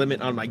sees a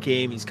limit on my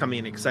game. He's coming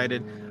in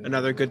excited.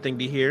 Another good thing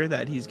to hear,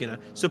 that he's going to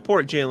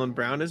support Jaylen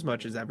Brown as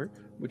much as ever,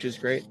 which is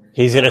great.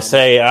 He's going to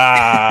say,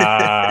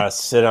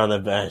 sit on the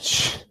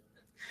bench.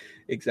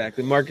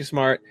 Exactly. Marcus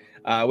Smart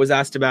was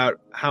asked about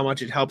how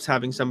much it helps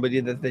having somebody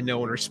that they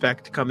know and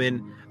respect come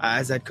in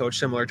as head coach,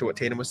 similar to what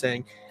Tatum was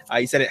saying.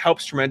 He said it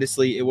helps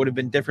tremendously. It would have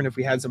been different if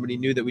we had somebody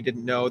new that we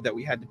didn't know, that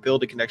we had to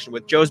build a connection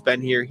with. Joe's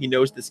been here. He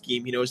knows the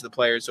scheme. He knows the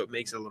players, so it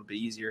makes it a little bit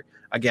easier.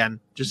 Again,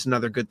 just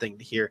another good thing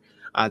to hear,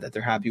 that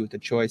they're happy with the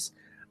choice.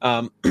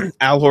 Al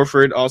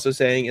Horford also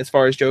saying, as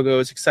far as Joe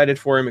goes, excited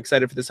for him,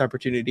 excited for this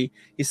opportunity.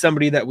 He's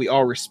somebody that we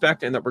all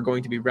respect and that we're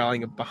going to be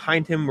rallying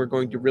behind him. We're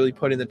going to really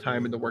put in the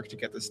time and the work to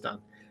get this done.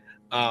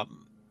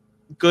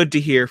 Good to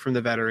hear from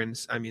the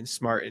veterans. I mean,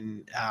 Smart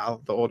and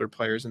Al, the older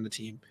players in the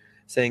team,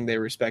 saying they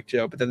respect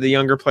Joe. But then the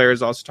younger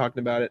players also talking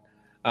about it.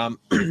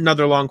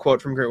 Another long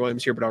quote from Grant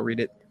Williams here, but I'll read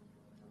it.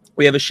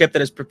 We have a ship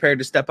that is prepared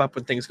to step up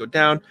when things go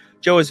down.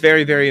 Joe is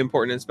very, very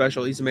important and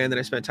special. He's a man that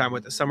I spent time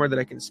with this summer, that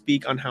I can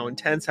speak on how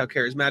intense, how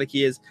charismatic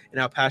he is, and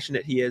how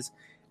passionate he is.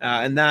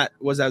 And that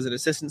was as an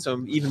assistant, so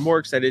I'm even more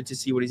excited to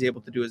see what he's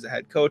able to do as a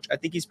head coach. I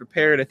think he's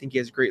prepared. I think he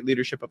has great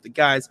leadership of the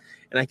guys,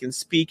 and I can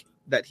speak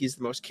that he's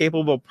the most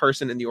capable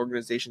person in the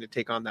organization to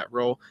take on that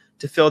role,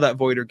 to fill that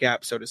void or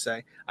gap, so to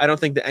say. I don't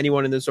think that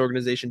anyone in this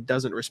organization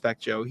doesn't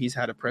respect Joe. He's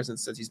had a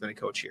presence since he's been a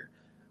coach here.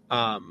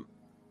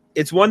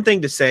 It's one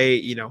thing to say,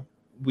 you know,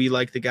 we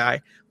like the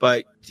guy,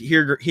 but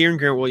hearing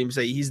Grant Williams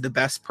say he's the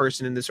best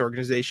person in this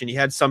organization. You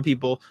had some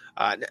people,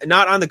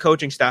 not on the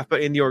coaching staff,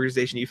 but in the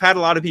organization. You've had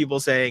a lot of people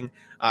saying,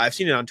 I've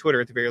seen it on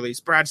Twitter at the very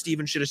least, Brad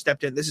Stevens should have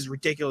stepped in. This is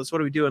ridiculous.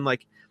 What are we doing?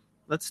 Like,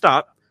 let's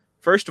stop.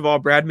 First of all,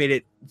 Brad made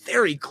it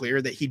very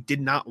clear that he did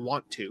not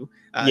want to.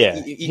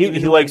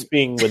 He likes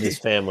being with his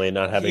family and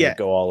not having it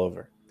go all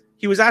over.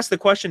 He was asked the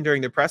question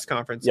during the press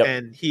conference,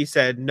 and he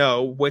said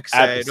no. Wick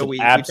said, we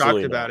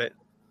talked about it.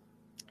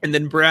 And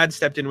then Brad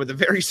stepped in with a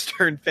very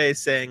stern face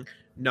saying,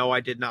 no, I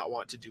did not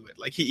want to do it.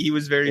 Like, he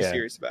was very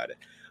serious about it.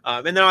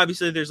 And then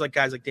obviously there's like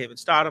guys like David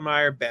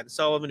Stoudemire, Ben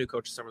Sullivan, who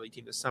coached the Summer League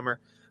team this summer,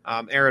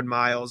 Aaron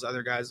Miles,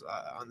 other guys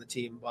on the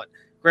team. But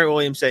Grant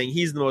Williams saying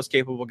he's the most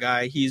capable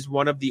guy. He's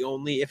one of the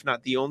only, if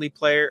not the only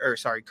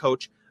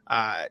coach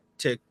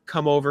to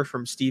come over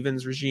from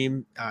Stevens'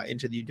 regime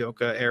into the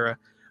Udoka era,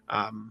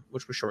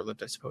 which was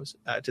short-lived, I suppose,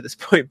 to this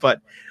point. But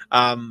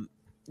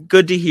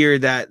good to hear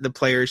that the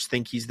players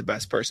think he's the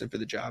best person for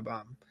the job,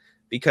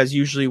 because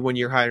usually when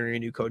you're hiring a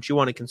new coach, you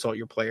want to consult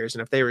your players,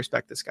 and if they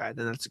respect this guy,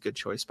 then that's a good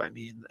choice by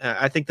me. And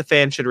I think the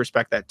fans should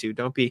respect that too.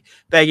 Don't be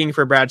begging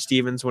for Brad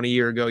Stevens when a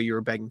year ago you were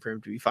begging for him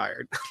to be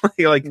fired.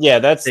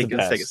 That's the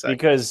best,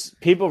 because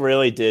people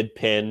really did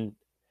pin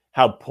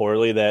how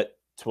poorly that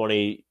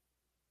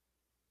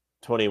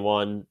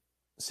 2021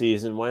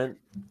 season went.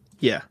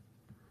 Yeah,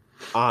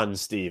 on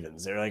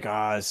Stevens, they're like,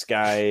 this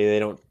guy, they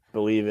don't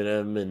believe in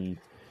him, and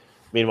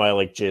meanwhile,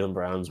 like, Jaylen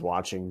Brown's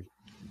watching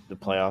the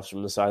playoffs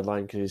from the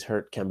sideline because he's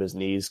hurt. Kemba's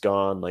knee's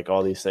gone. Like,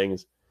 all these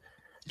things.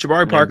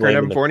 Jabari Parker and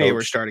Evan Fournier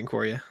were starting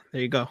for you.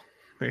 There you go.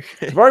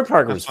 Jabari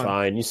Parker was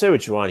fine. You say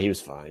what you want. He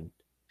was fine.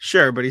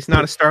 Sure, but he's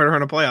not a starter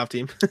on a playoff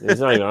team. He's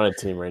not even on a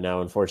team right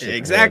now, unfortunately.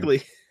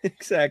 Exactly.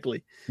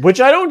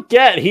 Which I don't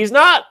get. He's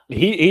not.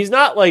 He's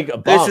not like a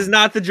bum. This is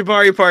not the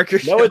Jabari Parker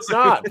show. No, it's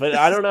not. But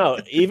I don't know.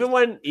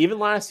 Even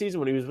last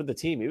season when he was with the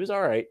team, he was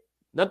all right.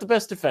 Not the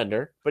best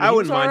defender, but he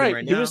was all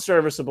right. He was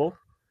serviceable.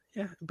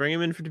 Yeah, bring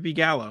him in to be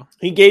Gallo.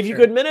 He gave you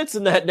good minutes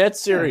in that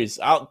Nets series.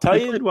 I'll tell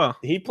you,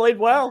 he played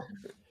well.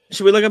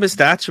 Should we look up his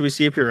stats? Should we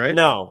see if you're right?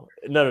 No.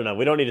 We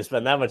don't need to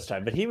spend that much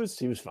time. But he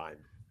was fine.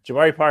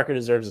 Jabari Parker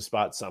deserves a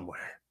spot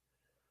somewhere.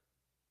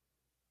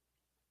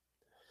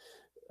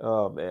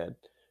 Oh man,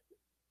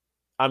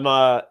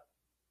 I'm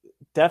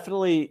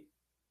definitely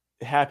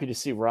happy to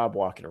see Rob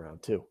walking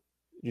around too.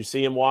 Did you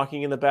see him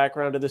walking in the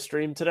background of the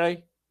stream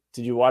today?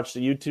 Did you watch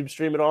the YouTube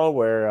stream at all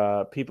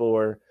where people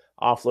were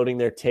offloading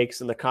their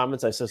takes in the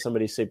comments? I saw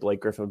somebody say Blake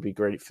Griffin would be a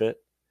great fit.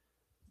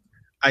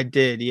 I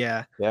did,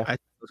 yeah. I saw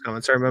those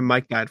comments. Sorry, my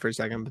mic died for a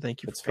second, but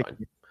thank you for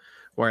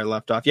where I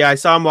left off. Yeah, I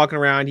saw him walking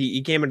around.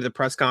 He came into the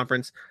press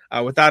conference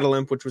without a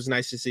limp, which was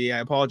nice to see. I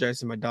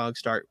apologize if my dogs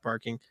start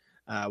barking.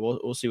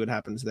 We'll see what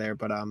happens there.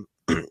 But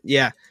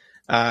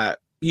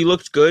he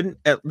looked good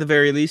at the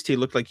very least. He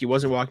looked like he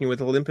wasn't walking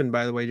with a limp. And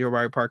by the way,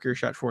 Jabari Parker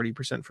shot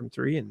 40% from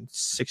three and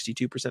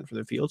 62% from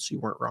the field, so you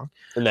weren't wrong.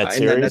 In that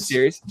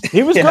series?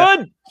 He was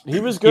good. He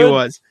was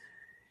good.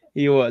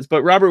 He was.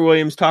 But Robert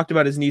Williams talked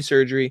about his knee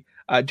surgery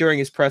during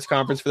his press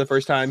conference for the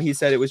first time. He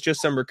said it was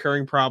just some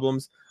recurring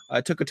problems.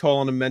 Took a toll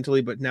on him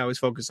mentally, but now he's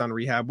focused on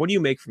rehab. What do you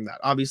make from that?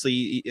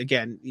 Obviously,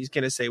 again, he's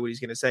going to say what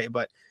he's going to say,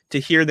 but to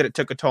hear that it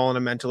took a toll on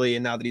him mentally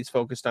and now that he's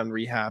focused on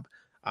rehab,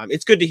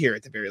 it's good to hear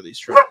at the very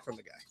least from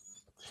the guy.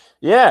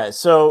 Yeah.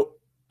 So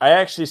I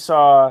actually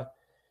saw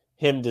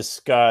him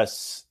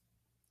discuss,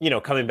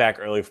 coming back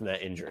early from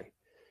that injury.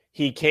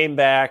 He came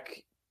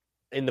back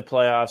in the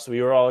playoffs.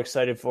 We were all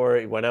excited for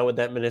it. He went out with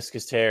that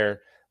meniscus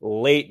tear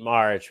late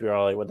March. We were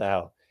all like, what the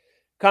hell?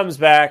 Comes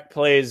back,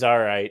 plays all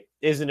right.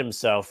 Isn't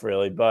himself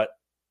really, but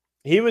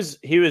he was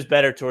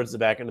better towards the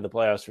back end of the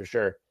playoffs for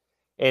sure.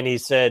 And he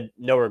said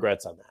no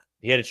regrets on that.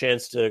 He had a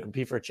chance to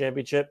compete for a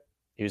championship.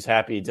 He was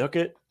happy he took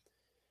it.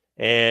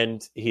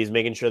 And he's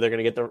making sure they're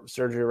going to get the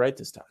surgery right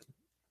this time.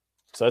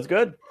 So that's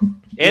good.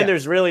 And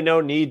there's really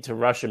no need to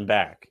rush him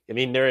back. I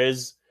mean, there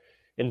is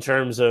in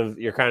terms of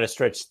you're kind of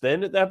stretched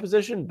thin at that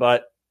position,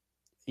 but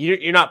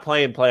you're not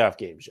playing playoff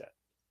games yet.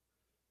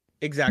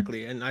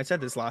 Exactly. And I said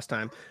this last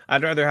time.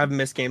 I'd rather have him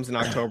miss games in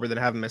October than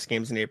have him miss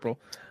games in April.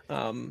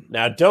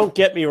 Now, don't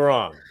get me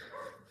wrong.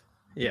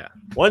 Yeah.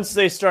 Once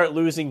they start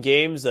losing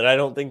games that I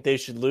don't think they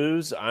should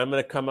lose, I'm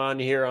going to come on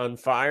here on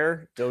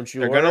fire. Don't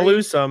you They're worry. going to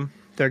lose some.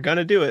 They're going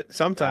to do it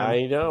sometime.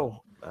 I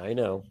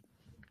know.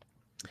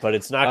 But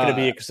it's not going to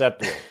be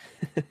acceptable.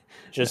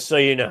 Just so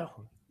you know.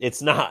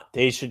 It's not.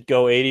 They should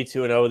go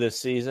 82-0 this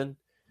season.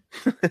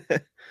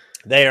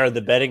 They are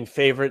the betting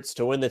favorites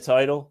to win the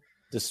title,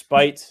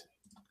 despite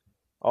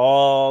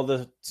all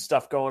the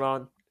stuff going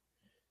on.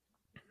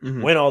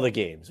 Mm-hmm. Win all the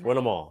games. Win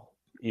them all.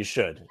 You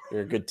should.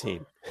 You're a good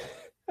team.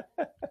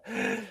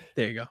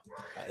 There you go.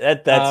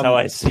 That's how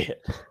I see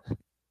it.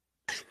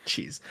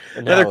 Jeez.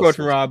 Another quote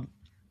from Rob.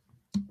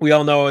 We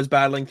all know I was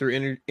battling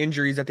through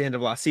injuries at the end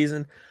of last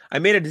season. I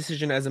made a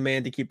decision as a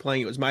man to keep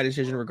playing. It was my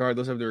decision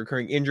regardless of the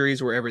recurring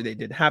injuries wherever they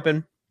did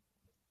happen.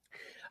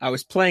 I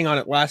was playing on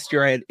it last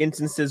year. I had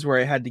instances where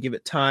I had to give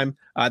it time.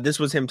 This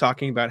was him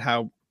talking about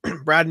how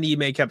Brad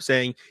Nieme kept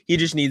saying he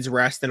just needs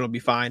rest and it'll be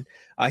fine.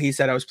 He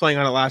said, I was playing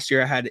on it last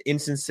year. I had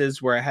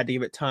instances where I had to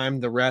give it time,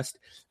 the rest.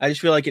 I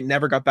just feel like it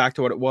never got back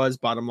to what it was,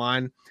 bottom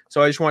line.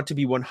 So I just want to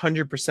be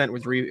 100%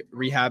 with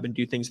rehab and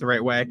do things the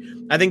right way.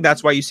 I think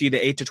that's why you see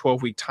the 8 to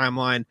 12 week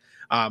timeline.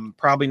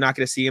 Probably not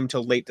going to see him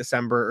till late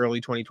December, early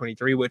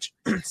 2023, which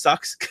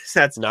sucks because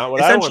that's not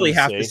what essentially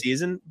half the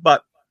season.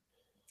 But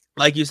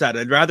like you said,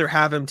 I'd rather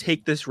have him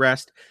take this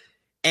rest,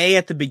 A,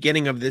 at the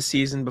beginning of this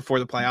season before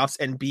the playoffs,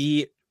 and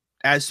B,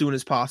 as soon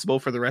as possible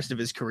for the rest of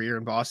his career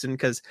in Boston,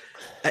 because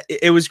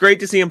it was great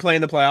to see him play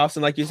in the playoffs.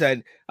 And like you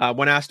said,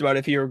 when asked about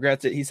if he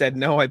regrets it, he said,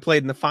 no, I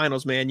played in the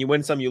finals, man. You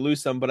win some, you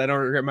lose some, but I don't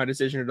regret my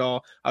decision at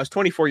all. I was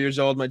 24 years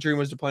old. My dream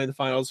was to play in the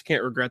finals.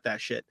 Can't regret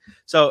that shit.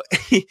 So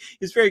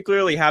he's very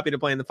clearly happy to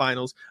play in the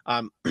finals.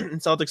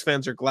 Celtics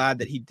fans are glad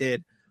that he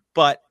did.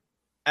 But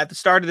at the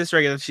start of this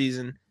regular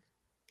season,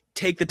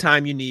 take the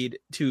time you need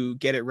to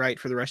get it right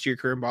for the rest of your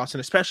career in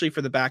Boston, especially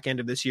for the back end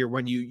of this year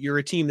when you're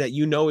a team that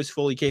is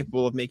fully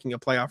capable of making a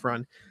playoff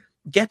run.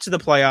 Get to the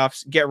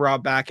playoffs, get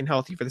Rob back and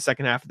healthy for the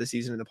second half of the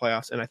season in the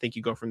playoffs, and I think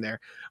you go from there.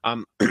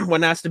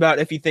 When asked about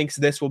if he thinks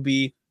this will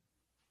be,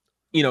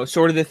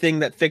 sort of the thing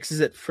that fixes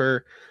it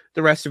for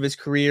the rest of his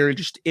career,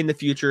 just in the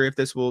future, if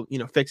this will,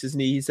 fix his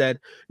knee, he said,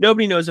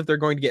 nobody knows if they're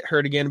going to get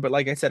hurt again, but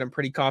like I said, I'm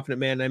pretty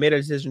confident, man. I made a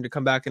decision to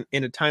come back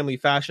in a timely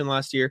fashion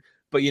last year,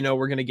 but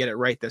we're going to get it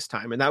right this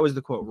time. And that was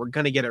the quote. We're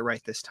going to get it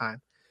right this time.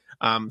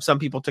 Some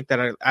people took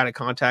that out of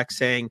context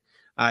saying,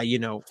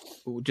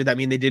 did that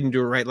mean they didn't do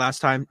it right last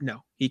time?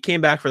 No, he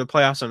came back for the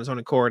playoffs on his own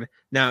accord.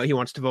 Now he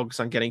wants to focus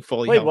on getting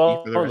fully healthy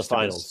well for the rest of the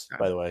finals,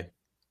 by the way.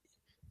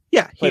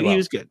 Yeah, he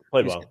was good.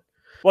 Played well. Good.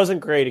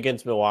 Wasn't great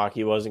against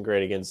Milwaukee. Wasn't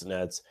great against the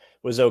Nets.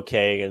 Was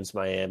okay against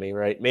Miami,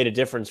 right? Made a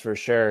difference for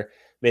sure.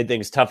 Made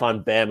things tough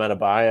on Bam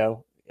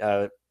Adebayo.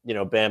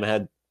 Bam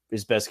had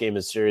his best game of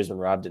the series when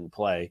Rob didn't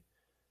play.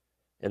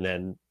 And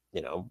then,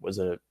 was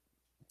a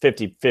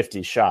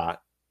 50-50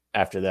 shot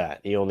after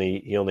that. He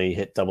only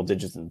hit double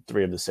digits in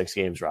 3 of the 6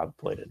 games Rob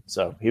played in.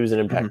 So he was an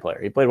impact player.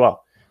 He played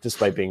well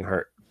despite being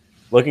hurt.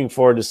 Looking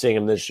forward to seeing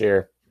him this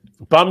year.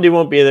 Bummed he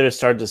won't be there to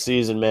start the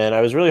season, man.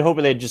 I was really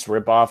hoping they'd just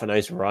rip off a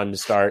nice run to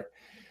start.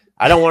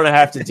 I don't want to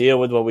have to deal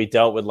with what we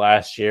dealt with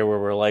last year where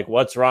we're like,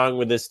 what's wrong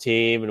with this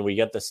team? And we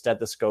get the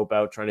stethoscope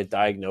out trying to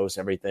diagnose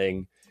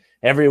everything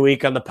every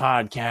week on the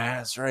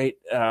podcast, right?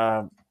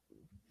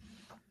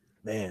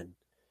 Man.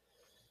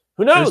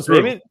 Who knows?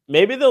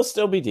 Maybe they'll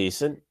still be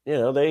decent.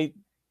 They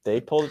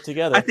pulled it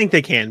together. I think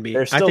they can be.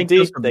 They're still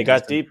deep. They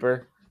got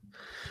deeper.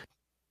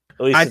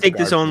 At least I think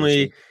this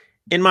only,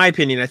 in my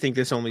opinion, I think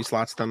this only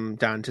slots them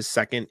down to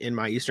second in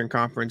my Eastern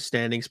Conference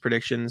standings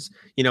predictions.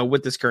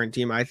 With this current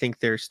team, I think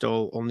they're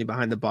still only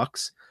behind the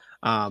Bucks.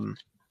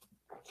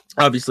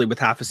 Obviously, with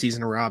half a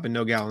season of Rob and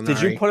no Gallinari.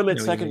 Did you put them at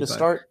second to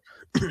start?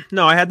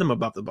 No, I had them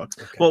above the Bucks.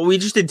 Okay. Well, we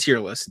just did tier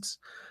lists.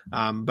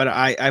 But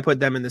I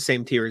put them in the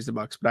same tier as the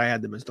Bucks, but I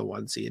had them as the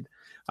 1 seed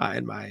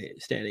in my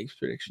standings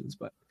predictions.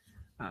 But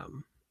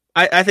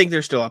I think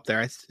they're still up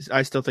there.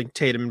 I still think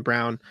Tatum and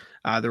Brown,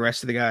 the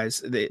rest of the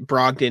guys,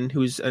 Brogdon,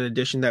 who's an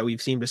addition that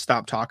we've seemed to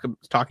stop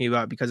talking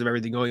about because of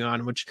everything going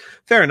on, which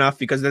fair enough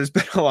because there's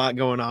been a lot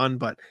going on.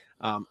 But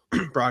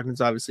Brogdon's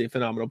obviously a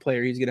phenomenal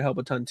player. He's going to help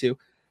a ton too.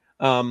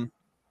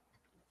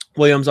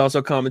 Williams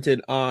also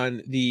commented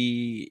on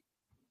the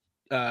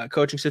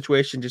coaching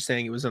situation, just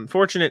saying it was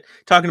unfortunate.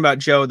 Talking about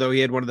Joe, though, he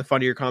had one of the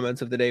funnier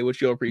comments of the day,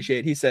 which you'll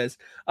appreciate. He says,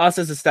 us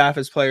as a staff,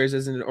 as players,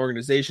 as an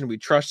organization, we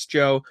trust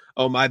Joe.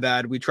 Oh, my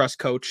bad. We trust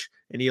Coach.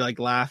 And he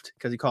laughed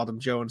because he called him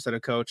Joe instead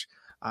of Coach.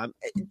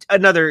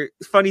 Another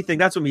funny thing,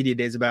 that's what media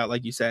day is about,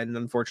 like you said, and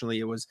unfortunately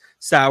it was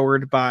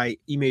soured by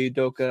Ime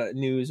Udoka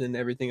news and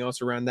everything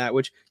else around that,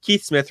 which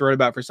Keith Smith wrote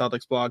about for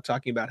Celtics blog,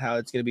 talking about how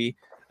it's going to be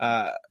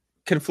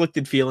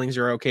conflicted feelings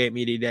are okay at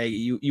media day.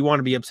 You want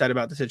to be upset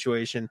about the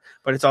situation,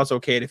 but it's also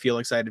okay to feel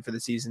excited for the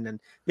season. And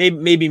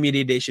maybe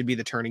media day should be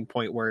the turning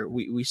point where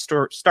we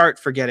start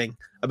forgetting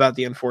about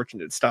the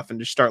unfortunate stuff and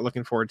just start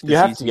looking forward to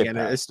the season again,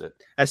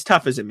 as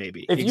tough as it may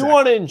be. If you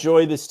want to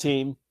enjoy this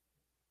team,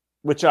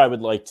 which I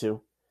would like to,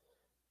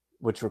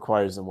 which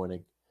requires them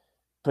winning,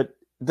 but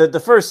the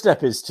first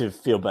step is to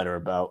feel better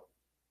about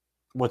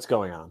what's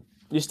going on.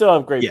 You still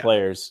have great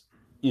players.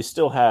 You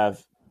still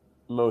have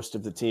most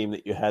of the team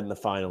that you had in the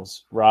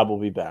finals. Rob will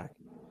be back.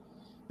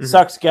 Mm-hmm.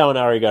 Sucks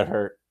Gallinari got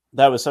hurt.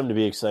 That was something to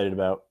be excited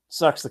about.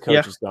 Sucks the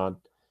coach is gone.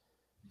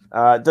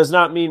 Does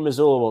not mean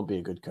Mazzulla won't be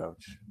a good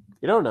coach.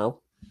 You don't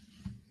know.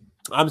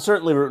 I'm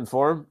certainly rooting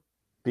for him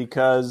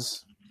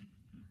because,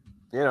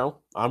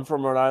 I'm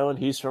from Rhode Island.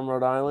 He's from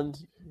Rhode Island.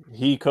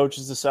 He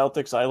coaches the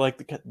Celtics. I like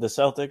the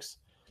Celtics.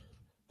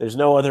 There's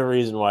no other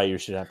reason why you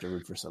should have to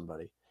root for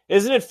somebody.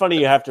 Isn't it funny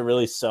you have to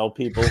really sell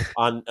people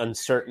on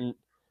certain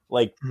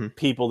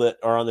people that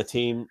are on the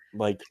team?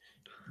 Like,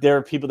 there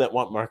are people that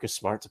want Marcus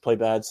Smart to play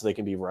bad so they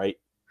can be right.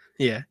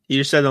 Yeah, you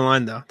just said the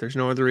line though. There's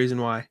no other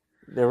reason why.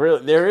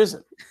 There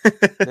isn't.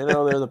 They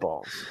know they're the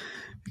balls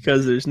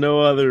because there's no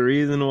other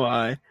reason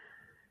why.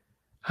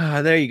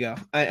 There you go.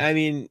 I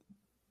mean,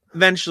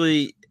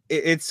 eventually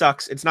it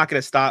sucks. It's not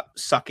going to stop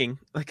sucking.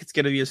 It's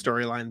going to be a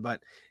storyline,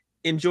 but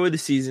enjoy the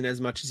season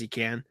as much as you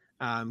can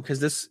because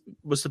this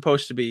was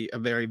supposed to be a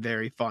very,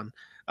 very fun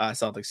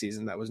Celtics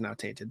season that was now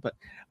tainted. But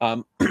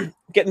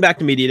getting back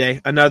to media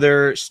day,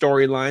 another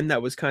storyline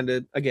that was kind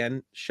of,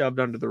 again, shoved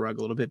under the rug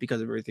a little bit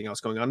because of everything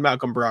else going on.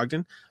 Malcolm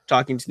Brogdon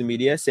talking to the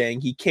media, saying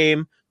he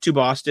came to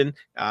Boston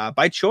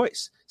by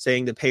choice,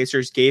 saying the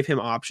Pacers gave him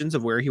options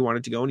of where he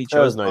wanted to go, and he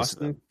chose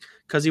Boston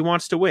because he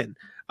wants to win.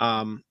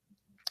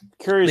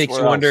 Curious, makes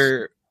you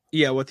wonder,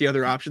 what the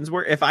other options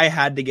were. If I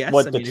had to guess,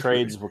 what the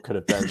trades could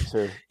have been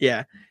too.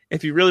 Yeah,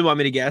 if you really want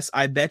me to guess,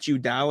 I bet you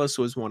Dallas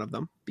was one of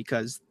them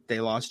because they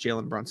lost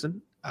Jalen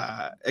Brunson.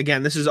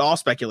 Again, this is all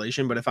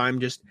speculation, but if I'm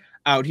just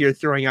out here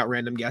throwing out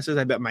random guesses,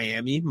 I bet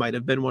Miami might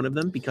have been one of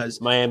them because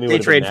they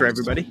trade for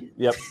everybody.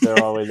 Yep, they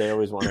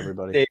always want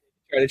everybody. They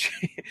try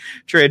to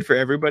trade for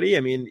everybody.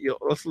 I mean,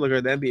 let's look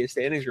at the NBA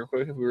standings real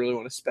quick if we really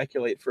want to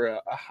speculate for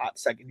a hot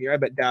second here. I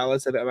bet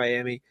Dallas, I bet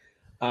Miami.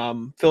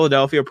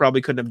 Philadelphia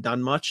probably couldn't have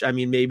done much. I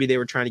mean, maybe they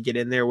were trying to get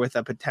in there with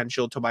a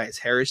potential Tobias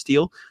Harris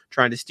deal,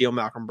 trying to steal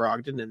Malcolm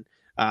Brogdon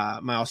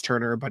and Miles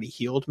Turner, Buddy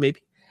Hield, maybe.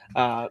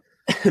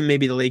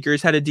 Maybe the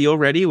Lakers had a deal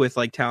ready with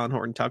Talon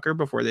Horton Tucker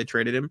before they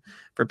traded him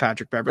for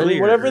Patrick Beverley.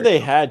 Whatever they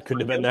had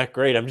couldn't have been that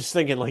great. I'm just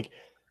thinking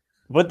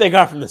what they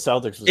got from the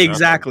Celtics was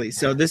exactly.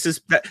 Nothing.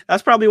 So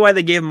that's probably why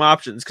they gave them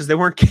options because they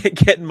weren't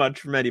getting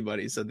much from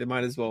anybody. So they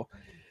might as well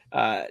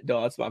do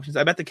lots of options.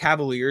 I bet the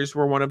Cavaliers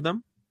were one of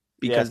them.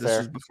 Because this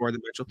was before the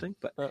Mitchell thing.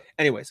 But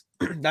anyways,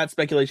 that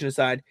speculation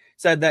aside,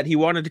 said that he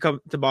wanted to come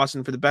to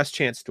Boston for the best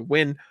chance to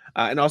win,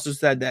 and also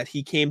said that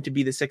he came to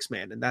be the sixth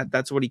man, and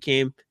that's what he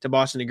came to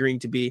Boston agreeing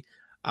to be.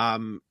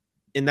 And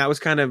that was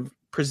kind of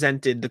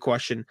presented the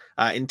question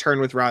in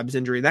turn with Rob's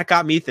injury. That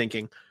got me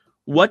thinking,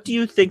 what do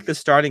you think the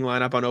starting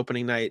lineup on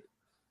opening night,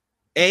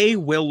 A,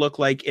 will look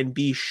like, and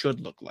B, should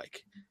look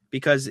like?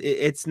 Because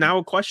it's now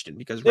a question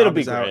because Rob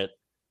is out. Grant.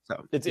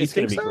 So it's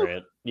going to be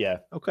Grant. Yeah.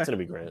 Okay. It's going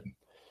to be Grant.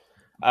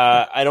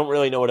 I don't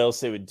really know what else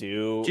they would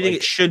do. Do you think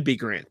it should be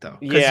Grant though?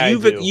 Yeah,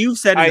 you've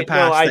said in the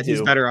past that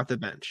he's better off the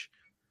bench.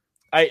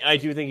 I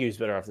do think he was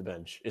better off the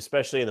bench,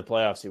 especially in the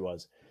playoffs. He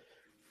was,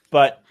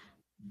 but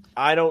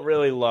I don't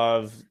really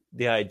love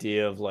the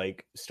idea of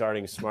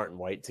starting Smart and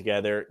White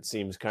together. It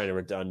seems kind of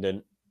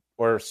redundant.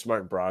 Or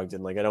Smart and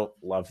Brogdon. I don't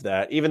love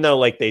that. Even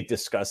though they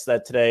discussed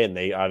that today and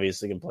they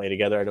obviously can play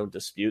together, I don't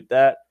dispute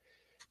that.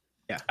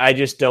 Yeah, I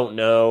just don't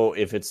know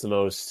if it's the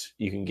most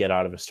you can get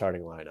out of a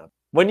starting lineup.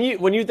 When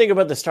you think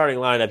about the starting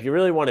lineup, you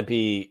really want to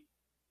be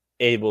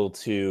able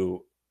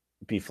to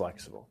be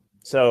flexible.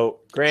 So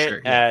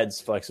Grant adds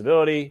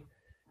flexibility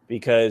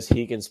because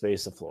he can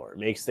space the floor. It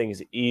makes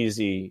things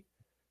easy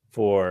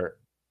for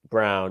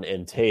Brown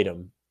and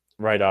Tatum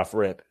right off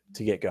rip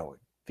to get going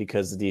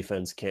because the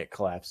defense can't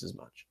collapse as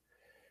much.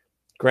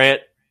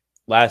 Grant,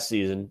 last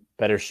season,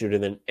 better shooter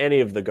than any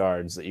of the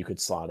guards that you could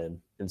slot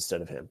in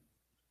instead of him.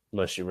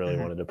 Unless you really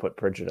wanted to put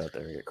Pritchard out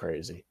there and get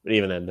crazy. But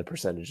even then, the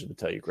percentage would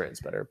tell you Grant's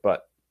better.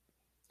 But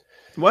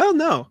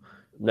no.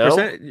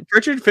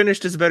 Pritchard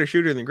finished as a better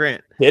shooter than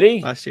Grant. Did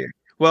he? Last year.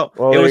 Well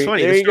it was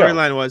funny. The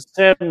storyline was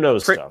Sam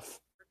knows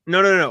stuff.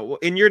 No.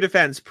 In your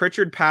defense,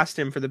 Pritchard passed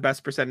him for the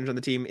best percentage on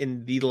the team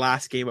in the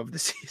last game of the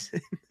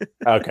season.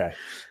 Okay.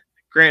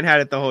 Grant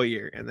had it the whole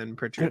year, and then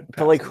Pritchard.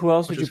 But who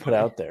else would you put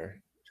out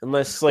there?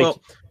 Unless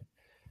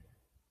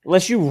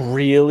Unless you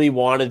really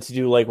wanted to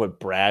do like what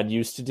Brad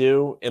used to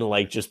do and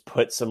like just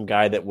put some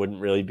guy that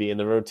wouldn't really be in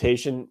the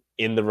rotation.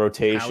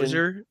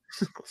 Hauser?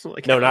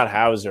 Like no, not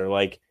Hauser.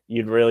 Like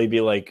you'd really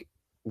be like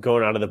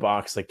going out of the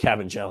box like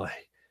Cabangele,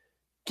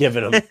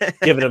 giving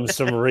him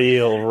some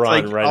real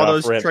run like right all off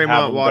those rip.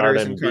 Tremont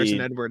Waters and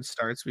Carson Edwards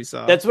starts we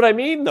saw. That's what I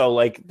mean though.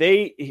 Like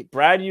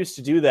Brad used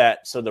to do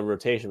that so the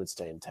rotation would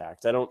stay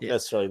intact. I don't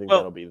necessarily think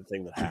that'll be the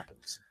thing that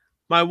happens.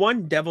 My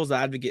one devil's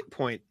advocate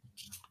point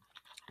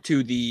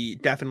to the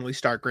definitely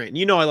start Grant.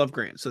 You know I love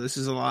Grant, so this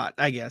is a lot,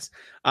 I guess.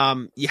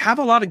 You have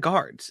a lot of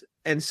guards.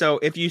 And so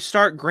if you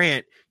start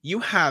Grant, you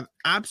have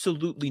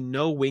absolutely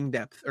no wing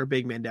depth or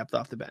big man depth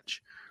off the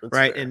bench. That's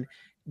right. Fair. And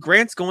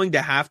Grant's going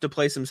to have to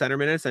play some center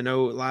minutes. I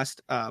know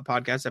last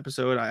podcast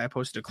episode, I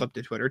posted a clip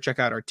to Twitter. Check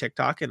out our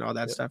TikTok and all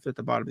that stuff at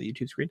the bottom of the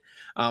YouTube screen.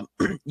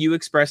 You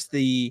expressed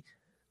the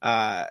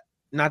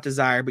not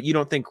desire, but you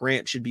don't think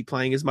Grant should be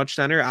playing as much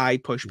center. I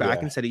pushed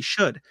back and said he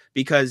should,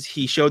 because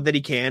he showed that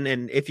he can.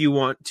 And if you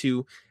want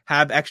to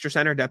have extra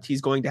center depth,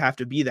 he's going to have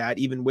to be that,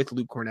 even with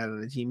Luke Cornett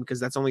on the team, because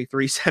that's only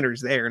 3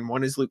 centers there, and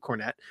one is Luke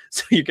Cornett.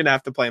 So you're going to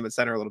have to play him at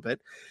center a little bit.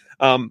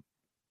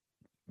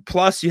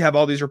 Plus, you have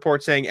all these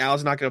reports saying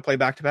Al's not going to play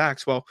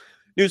back-to-backs. Well,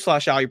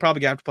 newsflash, Al, you're probably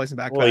going to have to play some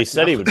back-to-backs. Well, he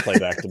said he would play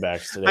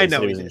back-to-backs today. I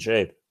know he was in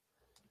shape.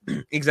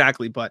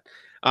 Exactly, but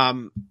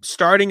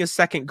starting a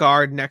second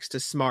guard next to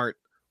Smart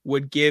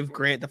would give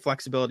Grant the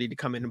flexibility to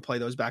come in and play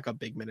those backup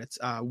big minutes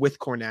with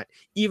Cornett.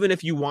 Even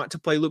if you want to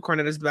play Luke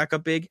Cornett as the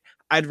backup big,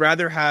 I'd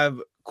rather have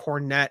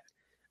Cornett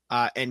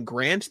and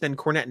Grant than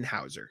Cornett and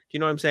Hauser. You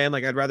know what I'm saying?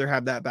 Like, I'd rather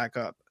have that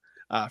backup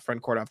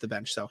front court off the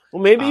bench. So,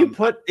 well, maybe you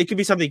it could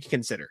be something you can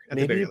consider at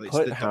the very least.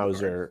 Put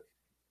Hauser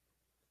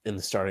in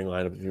the starting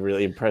lineup if he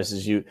really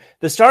impresses you.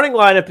 The starting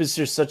lineup is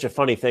just such a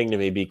funny thing to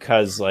me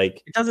because,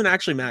 like, it doesn't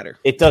actually matter.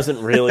 It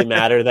doesn't really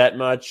matter that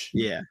much.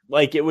 Yeah.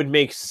 Like, it would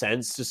make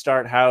sense to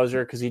start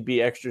Hauser because he'd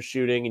be extra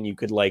shooting and you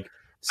could, like,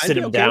 sit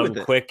him down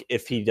quick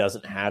if he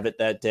doesn't have it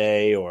that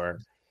day, or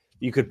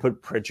you could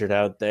put Pritchard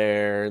out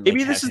there. And,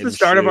 maybe this is the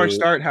start of our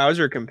start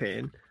Hauser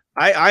campaign.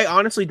 I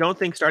honestly don't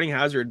think starting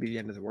Hauser would be the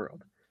end of the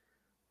world.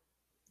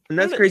 And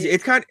that's crazy.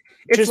 It's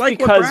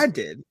like what Brad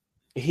did.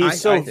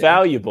 He's so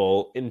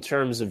valuable in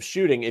terms of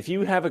shooting. If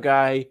you have a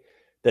guy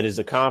that is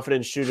a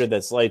confident shooter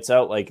that's lights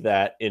out like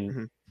that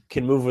and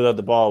can move without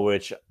the ball,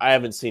 which I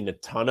haven't seen a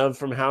ton of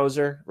from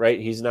Hauser, right?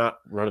 He's not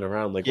running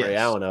around like Ray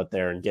Allen out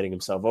there and getting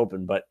himself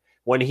open. But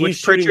when he's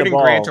shooting Pritchard the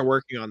ball, and Grant are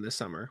working on this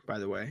summer, by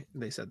the way.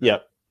 They said that.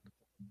 Yep.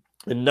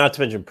 And not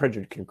to mention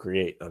Pritchard can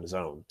create on his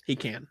own. He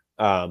can.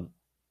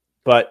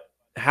 But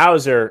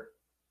Hauser,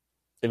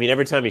 I mean,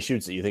 every time he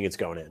shoots it, you think it's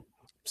going in.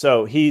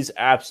 So he's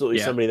absolutely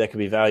somebody that could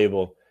be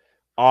valuable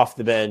off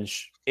the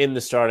bench, in the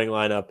starting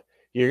lineup.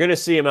 You're going to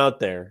see him out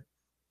there.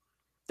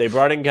 They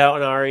brought in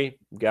Gallinari.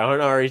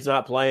 Gallinari's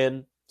not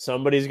playing.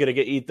 Somebody's going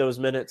to eat those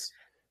minutes.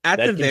 At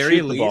the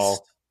very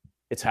least,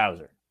 it's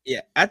Hauser.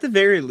 Yeah, at the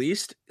very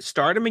least,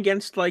 start him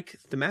against, like,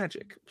 the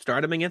Magic.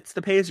 Start him against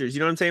the Pacers. You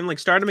know what I'm saying? Like,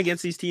 start him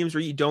against these teams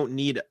where you don't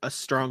need a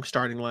strong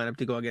starting lineup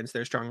to go against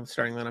their strong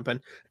starting lineup. And,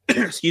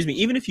 excuse me,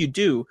 even if you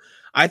do,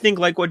 I think,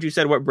 like what you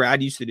said, what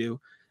Brad used to do,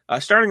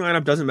 starting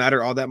lineup doesn't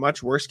matter all that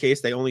much. Worst case,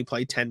 they only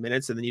play 10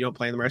 minutes and then you don't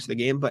play in the rest of the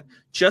game. But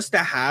just to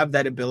have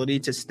that ability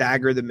to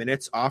stagger the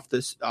minutes off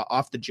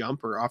the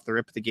jump or off the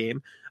rip of the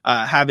game,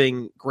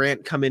 having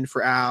Grant come in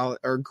for Al,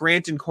 or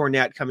Grant and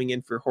Cornett coming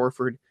in for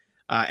Horford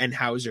and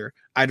Hauser,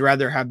 I'd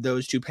rather have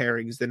those two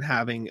pairings than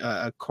having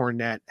a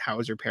Cornett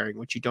Hauser pairing,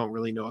 which you don't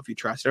really know if you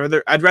trust.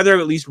 I'd rather have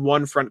at least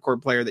one front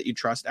court player that you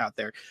trust out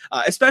there,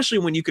 especially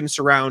when you can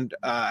surround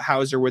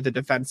Hauser with a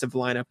defensive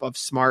lineup of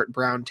Smart,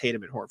 Brown,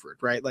 Tatum, and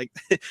Horford, right? Like,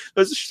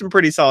 those are some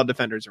pretty solid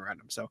defenders around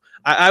him. So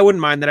I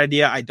wouldn't mind that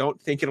idea. I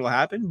don't think it'll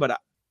happen, but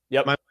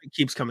my mind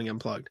keeps coming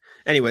unplugged.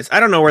 Anyways, I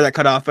don't know where that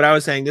cut off, but I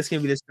was saying this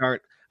can be the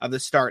start of the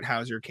Start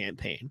Hauser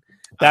campaign.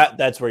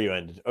 That's where you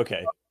ended.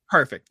 Okay.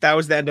 Perfect. That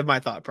was the end of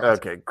my thought process.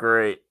 Okay,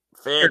 great.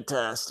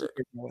 Fantastic.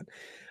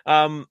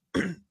 The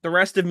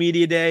rest of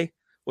media day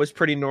was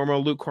pretty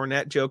normal. Luke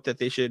Cornett joked that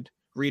they should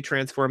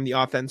retransform the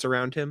offense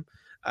around him,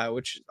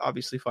 which is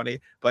obviously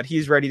funny, but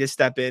he's ready to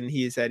step in.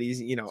 He said he's,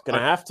 going to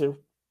have to.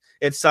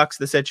 It sucks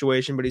the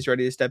situation, but he's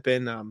ready to step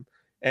in.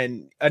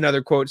 And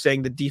another quote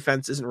saying the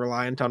defense isn't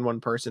reliant on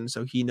one person,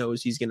 so he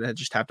knows he's going to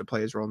just have to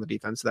play his role in the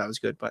defense. So that was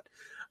good. But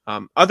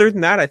other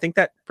than that, I think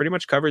that pretty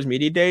much covers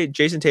media day.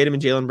 Jason Tatum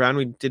and Jaylen Brown,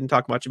 we didn't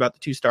talk much about the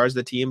two stars of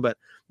the team, but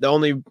the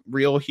only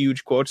real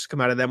huge quotes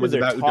come out of them was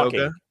about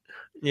Udoka.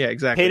 Yeah,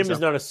 exactly. Tatum is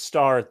not a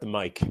star at the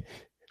mic.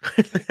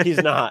 He's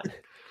not,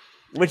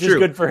 which is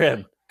good for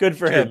him. Good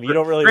for him. You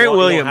don't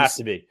really have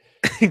to be.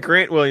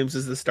 Grant Williams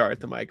is the star at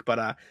the mic,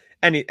 but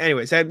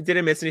anyways, did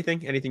I miss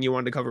anything? Anything you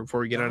wanted to cover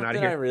before we get on out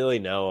of here? I really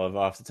know of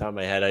off the top of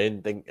my head. I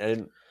didn't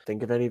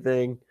think of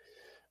anything.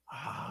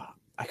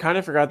 I kind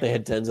of forgot they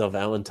had Denzel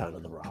Valentine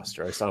on the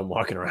roster. I saw him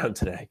walking around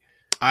today.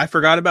 I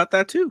forgot about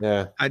that too.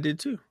 Yeah, I did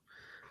too.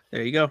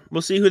 There you go.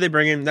 We'll see who they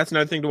bring in. That's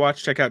another thing to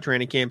watch. Check out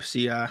training camp.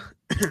 See, I'm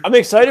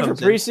excited for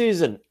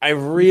preseason. I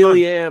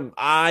really am.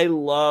 I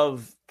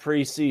love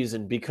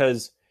preseason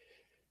because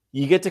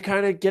you get to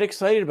kind of get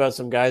excited about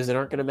some guys that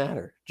aren't going to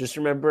matter. Just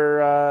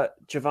remember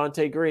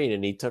Javonte Green,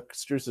 and he took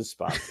Strus's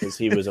spot because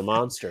he was a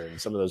monster in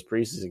some of those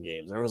preseason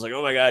games. I was like,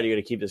 oh my God, you got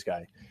to keep this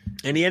guy.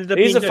 And he ended up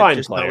He's being a fine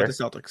just player not with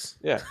the Celtics.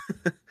 Yeah.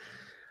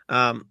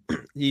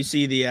 You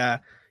see the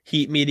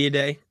Heat media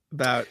day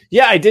about?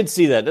 Yeah, I did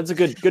see that. That's a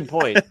good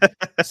point.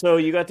 So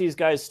you got these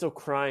guys still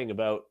crying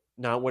about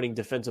not winning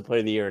Defensive Player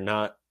of the Year,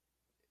 not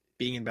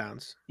being in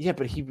bounds. Yeah,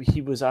 but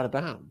he was out of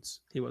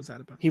bounds. He was out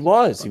of bounds.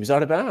 He was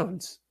out of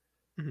bounds.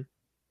 Mm-hmm.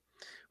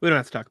 We don't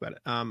have to talk about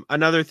it.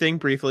 Another thing,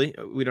 briefly,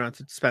 we don't have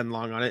to spend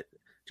long on it.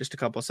 Just a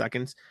couple of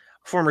seconds.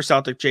 Former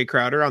Celtic Jay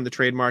Crowder on the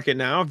trade market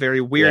now. Very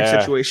weird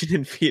situation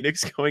in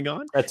Phoenix going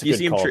on. That's a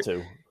good call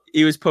too.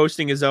 He was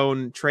posting his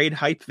own trade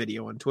hype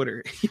video on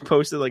Twitter. He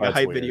posted like a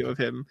hype video of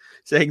him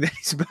saying that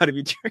he's about to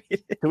be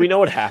traded. Do we know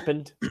what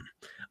happened?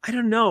 I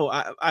don't know.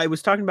 I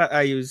was talking about.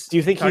 Do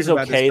you think he's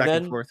okay back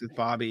then? And forth with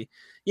Bobby.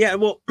 Yeah,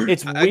 well,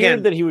 it's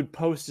weird that he would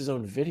post his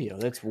own video.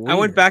 That's weird. I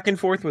went back and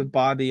forth with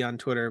Bobby on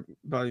Twitter,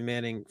 Bobby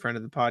Manning, friend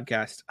of the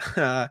podcast,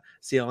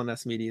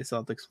 CLNS Media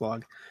Celtics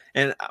blog.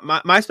 And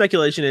my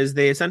speculation is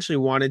they essentially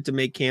wanted to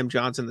make Cam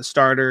Johnson the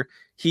starter.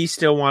 He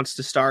still wants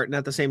to start. And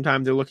at the same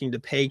time, they're looking to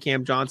pay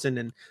Cam Johnson,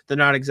 and they're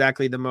not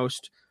exactly the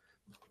most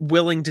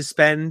willing to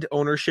spend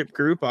ownership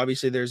group.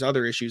 Obviously, there's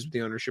other issues with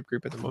the ownership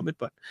group at the moment,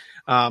 but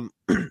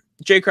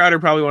Jay Crowder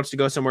probably wants to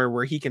go somewhere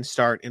where he can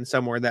start and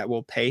somewhere that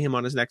will pay him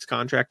on his next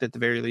contract at the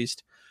very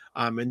least.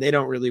 And they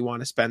don't really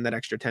want to spend that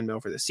extra $10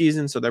 million for the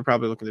season, so they're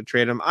probably looking to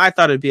trade him. I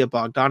thought it'd be a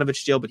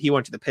Bogdanovich deal, but he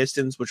went to the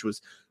Pistons, which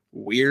was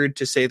weird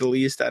to say the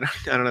least. I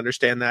don't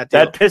understand that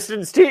deal. That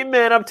Pistons team,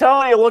 man, I'm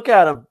telling you, look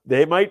at them.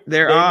 They might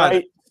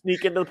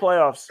sneak into the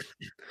playoffs.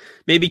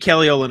 Maybe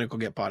Kelly Olynyk will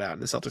get bought out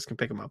and the Celtics can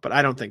pick him up, but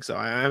I don't think so.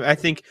 I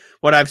think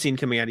what I've seen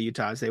coming out of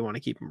Utah is they want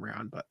to keep him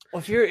around. But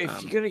if you're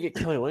gonna get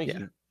Kelly Olynyk,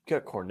 you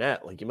got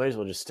Cornette. Like you might as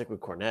well just stick with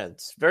Cornette.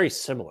 It's very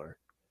similar.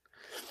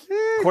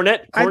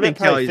 Cornette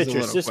probably fits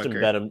your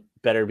system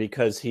better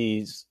because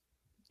he's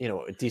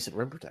a decent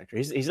rim protector.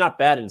 He's not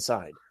bad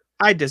inside.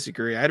 I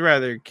disagree. I'd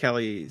rather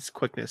Kelly's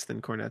quickness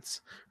than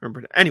Cornette's rim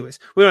protection. Anyways,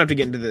 we don't have to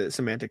get into the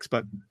semantics,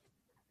 but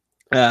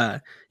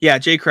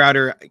Jay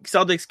Crowder,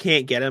 Celtics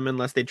can't get him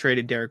unless they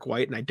traded Derek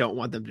White, and I don't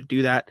want them to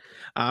do that.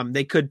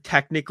 They could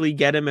technically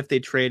get him if they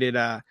traded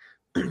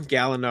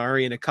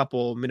Gallinari in a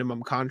couple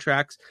minimum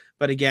contracts,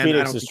 but again,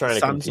 Phoenix I don't think the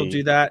Suns will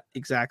do that.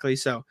 Exactly.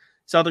 So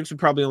Celtics would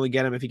probably only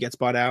get him if he gets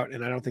bought out,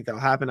 and I don't think that'll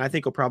happen. I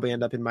think he'll probably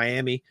end up in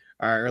Miami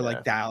or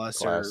like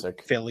Dallas or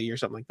Philly or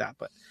something like that.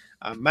 But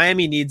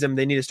Miami needs him.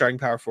 They need a starting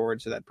power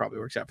forward, so that probably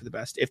works out for the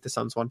best if the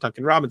Suns want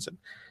Duncan Robinson.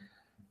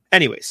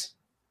 Anyways.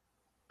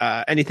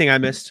 Anything I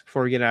missed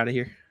before we get out of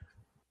here?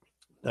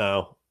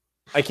 No.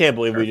 I can't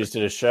believe we just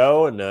did a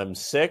show and I'm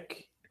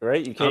sick,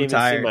 right? You can't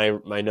see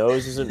my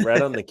nose isn't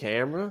red on the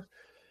camera.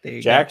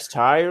 Jack's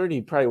tired.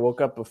 He probably woke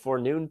up before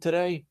noon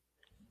today.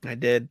 I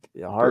did.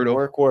 Hard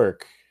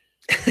work.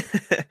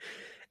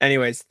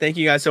 Anyways, thank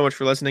you guys so much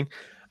for listening.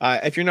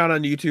 If you're not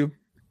on YouTube,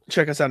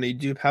 check us out on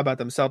YouTube. How About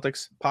Them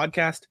Celtics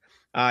podcast.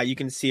 You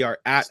can see our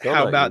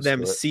How About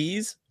Them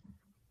C's.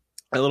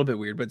 A little bit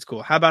weird, but it's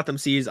cool. How About Them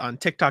C's on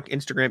TikTok,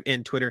 Instagram,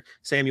 and Twitter.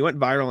 Sam, you went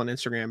viral on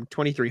Instagram.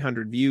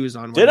 2,300 views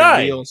on one of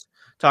the reels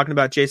talking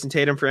about Jason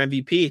Tatum for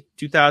MVP.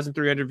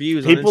 2,300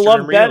 views. People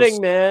love betting,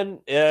 man.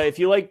 If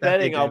you like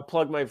betting, I'll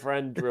plug my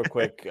friend real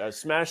quick.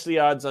 Smash the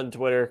Odds on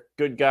Twitter.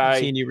 Good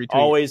guy.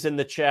 Always in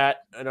the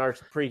chat in our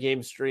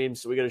pregame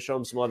streams. So we got to show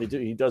him some love.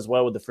 He does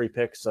well with the free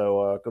pick.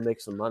 So go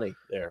make some money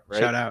there. Right?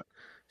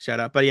 Shout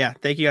out. But yeah,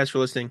 thank you guys for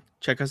listening.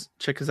 Check us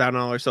out on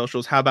all our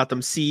socials. How About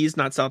Them C's,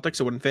 not Celtics.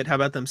 It wouldn't fit. How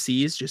About Them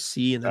C's? Just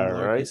C and then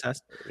lowercase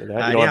s. You don't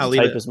have to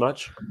type as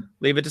much.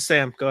 Leave it to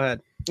Sam. Go ahead.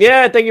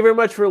 Yeah, thank you very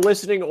much for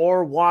listening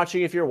or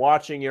watching. If you're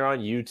watching, you're on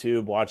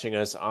YouTube watching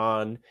us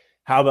on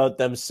How About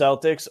Them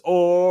Celtics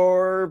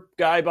or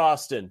Guy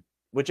Boston.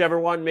 Whichever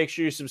one, make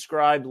sure you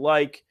subscribe,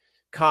 like,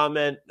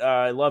 comment.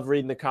 I love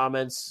reading the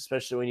comments,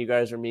 especially when you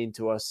guys are mean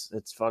to us.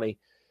 It's funny.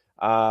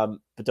 But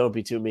don't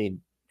be too mean.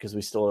 Because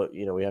we still,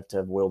 we have to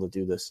have will to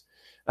do this.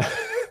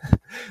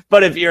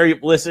 But if you're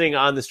listening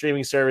on the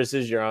streaming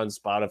services, you're on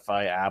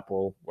Spotify,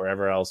 Apple,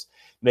 wherever else,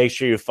 make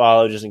sure you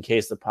follow just in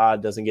case the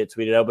pod doesn't get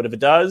tweeted out. But if it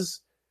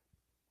does,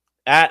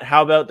 at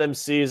How About Them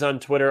C's on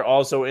Twitter,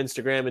 also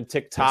Instagram and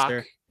TikTok,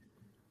 yes,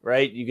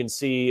 right? You can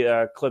see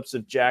clips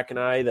of Jack and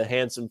I, the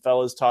handsome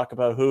fellas, talk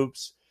about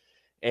hoops,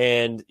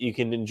 and you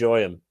can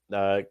enjoy them.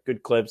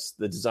 Good clips.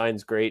 The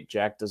design's great.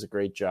 Jack does a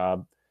great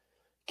job.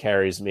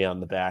 Carries me on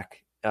the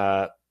back.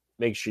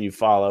 Make sure you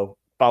follow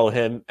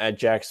him at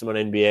Jack Simone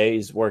NBA.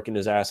 He's working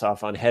his ass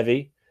off on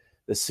Heavy.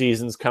 The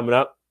season's coming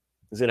up.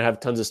 He's going to have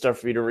tons of stuff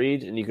for you to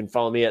read. And you can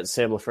follow me at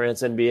Sam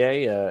LaFrance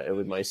NBA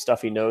with my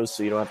stuffy nose,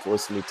 so you don't have to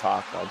listen to me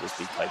talk. I'll just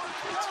be typing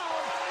tweets.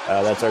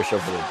 That's our show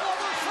for today.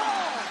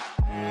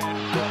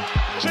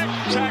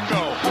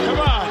 Taco. Come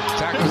on.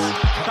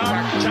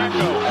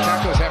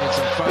 Taco's having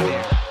some fun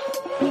here.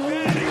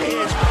 That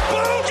is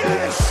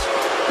bogus.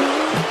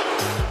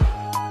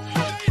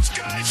 These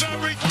guys are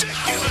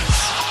ridiculous.